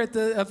say there at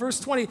the verse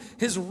 20?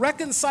 His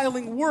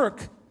reconciling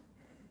work.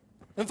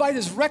 Invite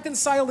his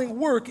reconciling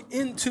work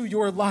into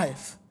your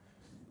life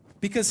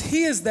because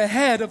he is the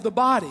head of the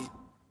body.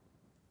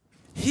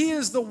 He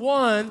is the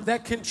one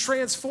that can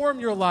transform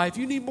your life.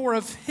 You need more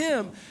of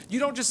him. You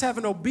don't just have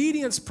an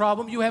obedience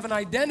problem, you have an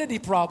identity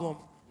problem.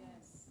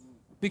 Yes.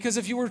 Because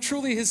if you were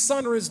truly his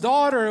son or his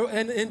daughter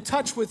and in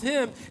touch with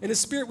him and his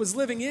spirit was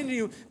living in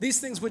you, these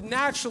things would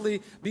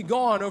naturally be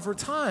gone over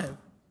time.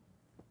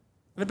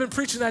 And I've been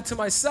preaching that to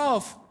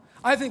myself.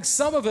 I think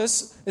some of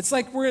us, it's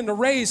like we're in the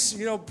race.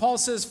 You know, Paul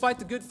says, fight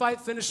the good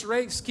fight, finish the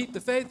race, keep the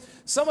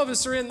faith. Some of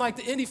us are in like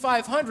the Indy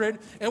 500,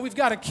 and we've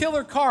got a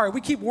killer car. We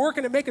keep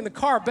working at making the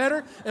car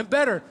better and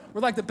better.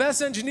 We're like the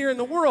best engineer in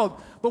the world,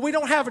 but we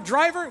don't have a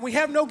driver, and we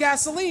have no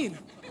gasoline.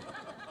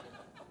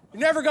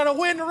 You're never going to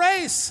win the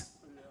race.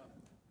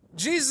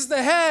 Jesus is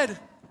the head.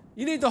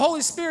 You need the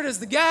Holy Spirit as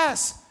the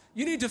gas.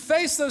 You need to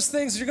face those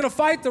things. You're going to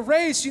fight the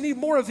race. You need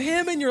more of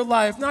him in your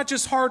life, not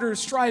just harder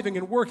striving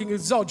and working to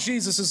exalt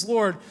Jesus as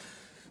Lord.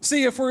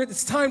 See,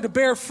 it's time to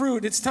bear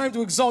fruit, it's time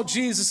to exalt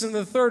Jesus. And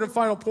the third and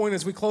final point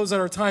as we close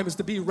out our time is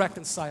to be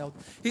reconciled.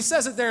 He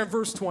says it there in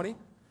verse 20.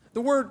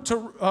 The word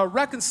to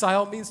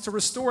reconcile means to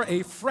restore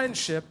a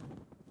friendship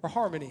or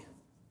harmony.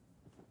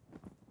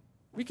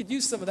 We could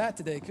use some of that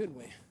today, couldn't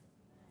we?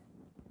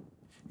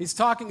 He's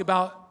talking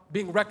about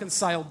being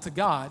reconciled to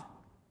God,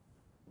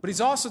 but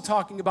he's also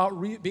talking about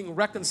being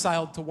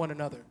reconciled to one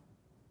another.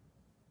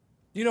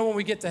 You know, when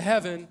we get to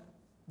heaven,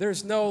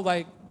 there's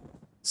no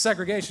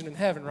segregation in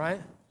heaven, right?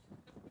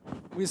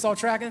 We just all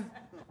tracking?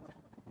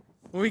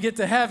 When we get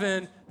to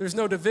heaven, there's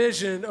no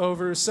division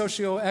over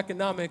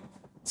socioeconomic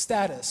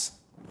status.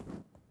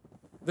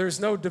 There's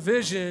no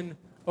division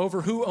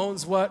over who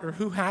owns what or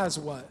who has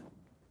what.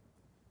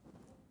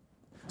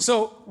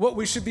 So what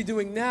we should be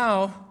doing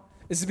now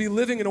is to be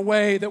living in a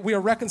way that we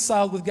are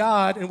reconciled with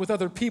God and with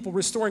other people,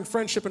 restoring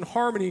friendship and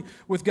harmony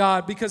with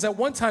God, because at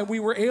one time we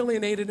were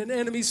alienated and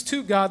enemies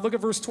to God. Look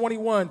at verse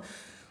 21.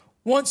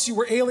 Once you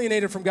were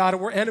alienated from God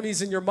and were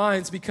enemies in your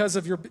minds because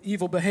of your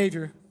evil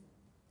behavior.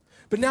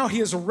 But now he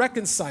has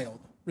reconciled,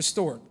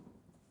 restored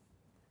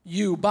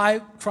you by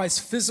Christ's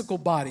physical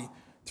body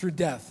through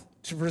death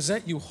to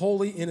present you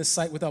holy in his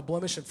sight without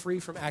blemish and free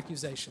from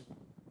accusation.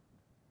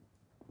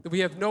 that we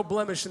have no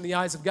blemish in the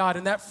eyes of God.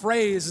 And that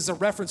phrase is a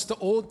reference to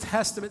Old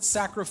Testament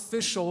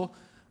sacrificial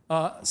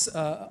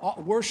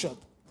worship,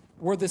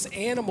 where this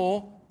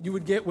animal you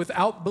would get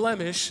without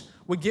blemish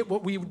would get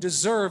what we would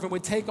deserve and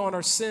would take on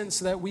our sins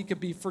so that we could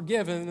be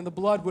forgiven, and the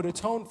blood would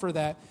atone for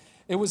that.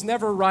 It was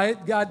never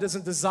right. God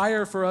doesn't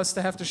desire for us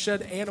to have to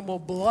shed animal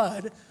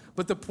blood,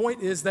 but the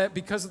point is that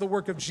because of the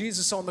work of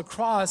Jesus on the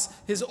cross,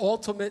 his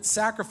ultimate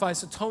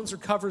sacrifice atones or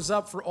covers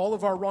up for all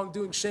of our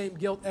wrongdoing, shame,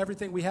 guilt,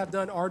 everything we have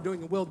done, are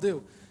doing, and will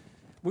do.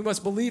 We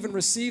must believe and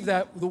receive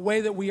that the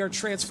way that we are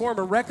transformed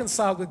and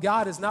reconciled with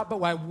God is not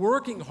by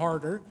working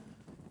harder.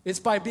 It's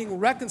by being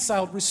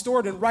reconciled,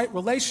 restored in right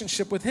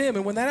relationship with him.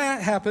 And when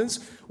that happens,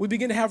 we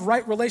begin to have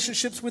right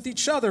relationships with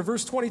each other.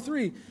 Verse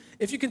 23,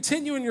 if you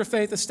continue in your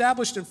faith,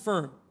 established and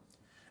firm,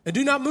 and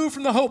do not move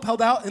from the hope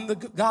held out in the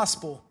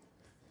gospel.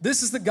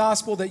 This is the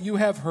gospel that you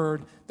have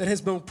heard, that has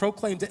been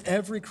proclaimed to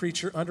every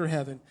creature under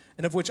heaven,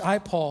 and of which I,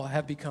 Paul,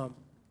 have become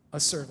a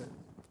servant.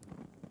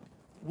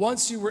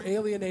 Once you were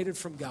alienated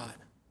from God,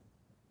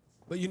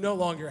 but you no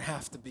longer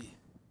have to be.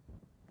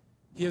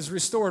 He has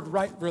restored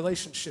right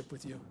relationship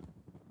with you.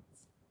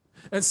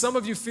 And some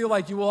of you feel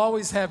like you will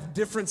always have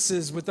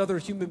differences with other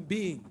human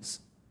beings,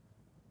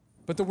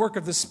 but the work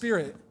of the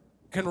Spirit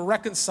can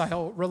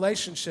reconcile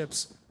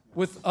relationships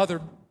with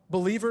other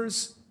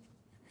believers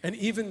and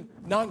even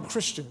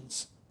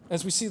non-Christians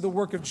as we see the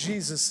work of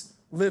Jesus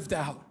lived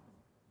out.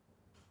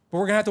 But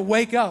we're going to have to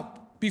wake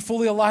up, be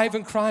fully alive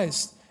in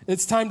Christ.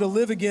 It's time to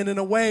live again in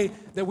a way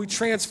that we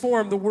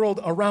transform the world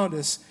around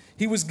us.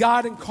 He was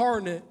God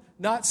incarnate,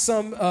 not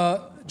some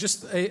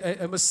just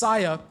a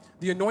Messiah,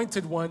 the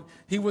anointed one.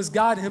 He was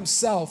God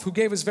himself who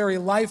gave his very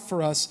life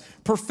for us,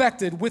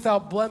 perfected,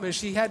 without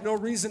blemish. He had no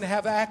reason to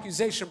have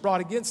accusation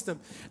brought against him,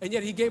 and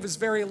yet he gave his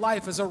very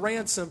life as a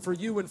ransom for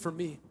you and for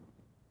me.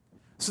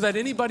 So that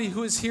anybody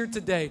who is here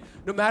today,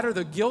 no matter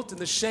the guilt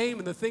and the shame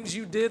and the things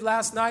you did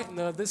last night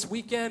and this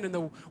weekend and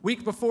the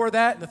week before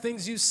that and the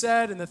things you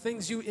said and the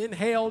things you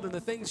inhaled and the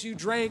things you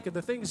drank and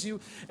the things you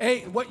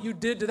ate and what you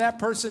did to that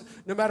person,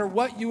 no matter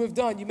what you have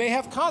done, you may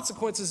have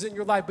consequences in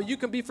your life, but you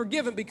can be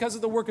forgiven because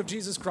of the work of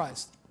Jesus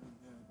Christ.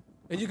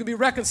 And you can be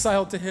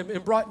reconciled to him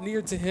and brought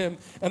near to him.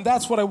 And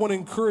that's what I want to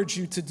encourage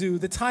you to do.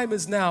 The time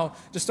is now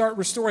to start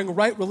restoring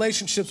right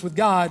relationships with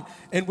God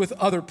and with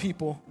other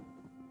people.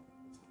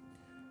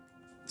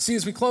 See,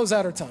 as we close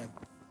out our time,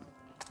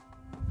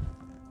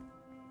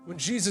 when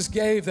Jesus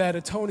gave that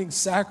atoning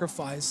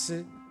sacrifice,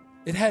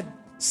 it had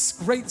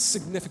great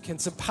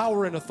significance and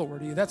power and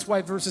authority. That's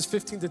why verses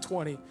 15 to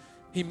 20,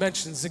 he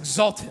mentions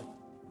exalt him.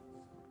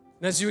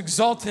 And as you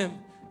exalt him,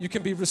 you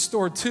can be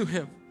restored to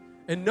him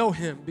and know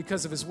him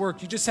because of his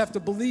work. You just have to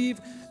believe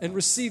and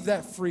receive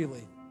that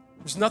freely.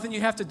 There's nothing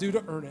you have to do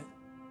to earn it.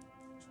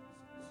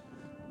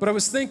 But I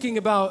was thinking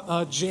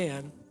about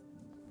Jan.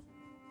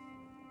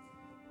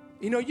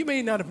 You know, you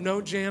may not have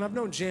known Jan. I've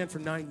known Jan for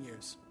 9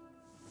 years.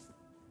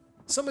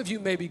 Some of you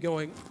may be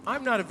going,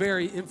 I'm not a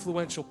very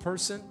influential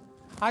person.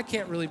 I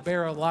can't really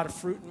bear a lot of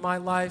fruit in my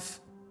life.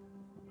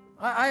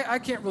 I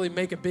can't really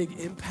make a big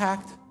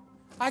impact.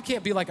 I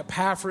can't be like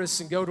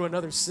Epaphras and go to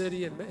another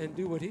city and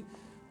do what he...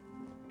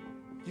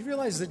 You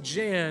realize that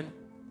Jan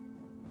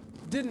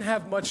didn't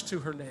have much to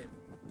her name.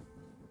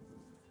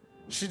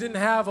 She didn't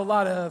have a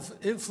lot of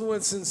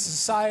influence in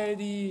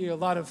society, a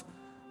lot of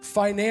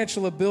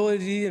financial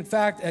ability. In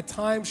fact, at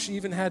times she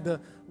even had to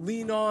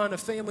lean on a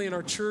family in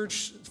our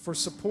church for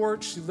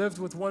support. She lived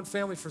with one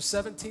family for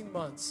 17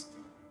 months,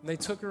 and they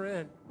took her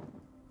in.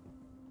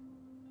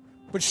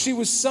 But she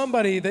was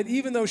somebody that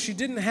even though she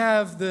didn't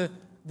have the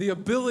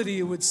ability,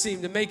 it would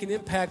seem, to make an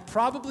impact,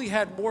 probably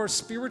had more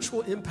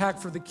spiritual impact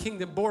for the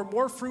kingdom, bore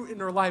more fruit in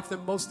her life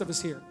than most of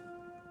us here.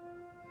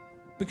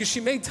 Because she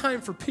made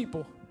time for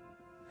people,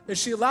 and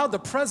she allowed the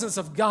presence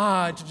of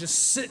God to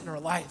just sit in her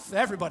life.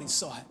 Everybody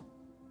saw it.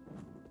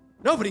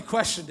 Nobody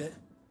questioned it.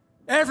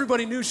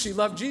 Everybody knew she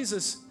loved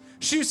Jesus.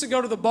 She used to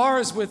go to the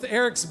bars with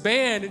Eric's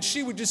band, and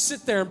she would just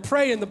sit there and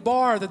pray in the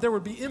bar that there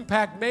would be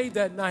impact made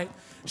that night.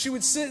 She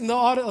would sit in the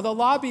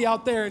lobby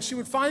out there, and she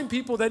would find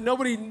people that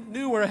nobody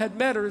knew or had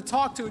met or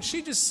talked to, and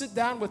she'd just sit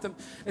down with them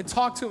and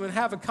talk to them and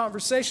have a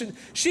conversation.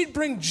 She'd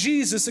bring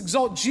Jesus,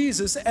 exalt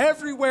Jesus,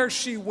 everywhere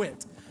she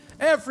went.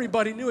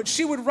 Everybody knew it.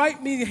 She would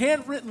write me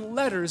handwritten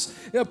letters,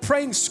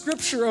 praying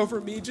scripture over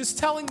me, just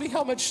telling me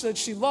how much that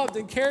she loved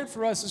and cared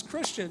for us as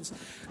Christians.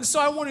 And so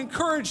I want to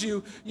encourage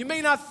you, you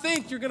may not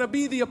think you're going to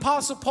be the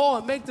Apostle Paul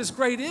and make this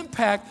great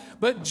impact,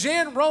 but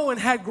Jan Rowan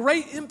had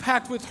great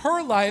impact with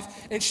her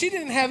life, and she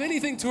didn't have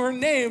anything to her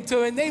name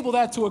to enable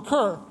that to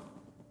occur.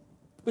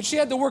 But she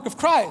had the work of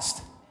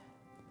Christ.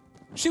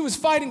 She was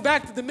fighting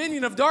back the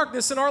dominion of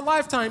darkness in our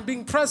lifetime,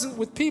 being present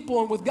with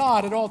people and with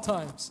God at all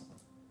times.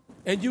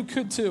 And you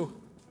could too.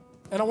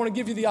 And I want to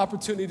give you the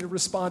opportunity to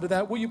respond to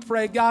that. Will you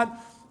pray? God,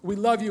 we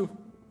love you.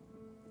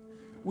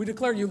 We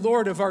declare you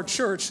Lord of our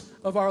church,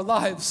 of our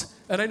lives.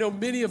 And I know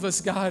many of us,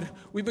 God,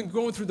 we've been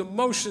going through the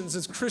motions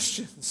as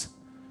Christians.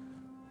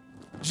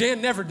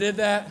 Jan never did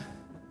that.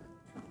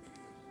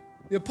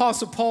 The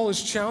Apostle Paul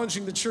is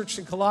challenging the church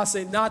in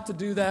Colossae not to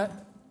do that.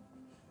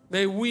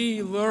 May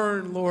we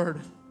learn,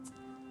 Lord,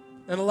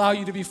 and allow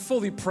you to be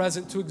fully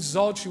present, to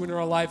exalt you in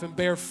our life and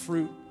bear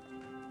fruit.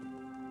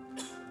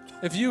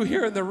 If you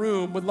here in the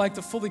room would like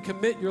to fully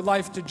commit your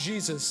life to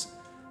Jesus,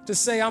 to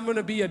say, I'm going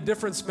to be a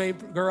difference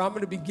maker, I'm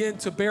going to begin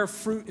to bear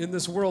fruit in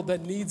this world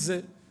that needs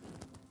it.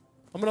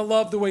 I'm going to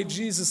love the way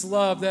Jesus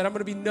loved, that I'm going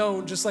to be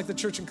known just like the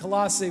church in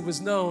Colossae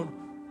was known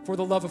for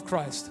the love of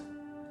Christ.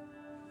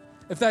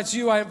 If that's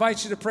you, I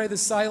invite you to pray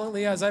this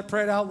silently as I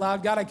pray it out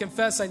loud. God, I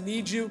confess I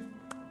need you.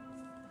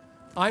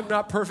 I'm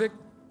not perfect.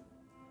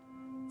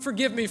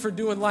 Forgive me for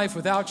doing life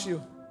without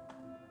you.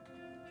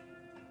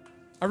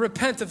 I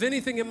repent of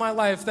anything in my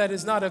life that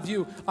is not of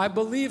you. I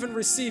believe and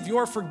receive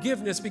your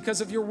forgiveness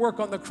because of your work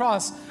on the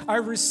cross. I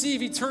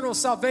receive eternal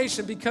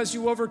salvation because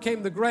you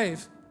overcame the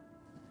grave.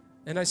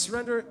 And I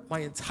surrender my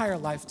entire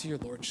life to your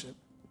lordship.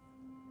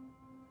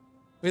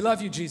 We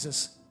love you,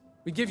 Jesus.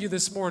 We give you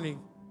this morning.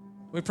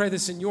 We pray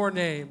this in your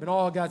name. And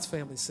all God's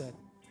family said,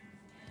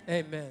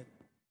 amen.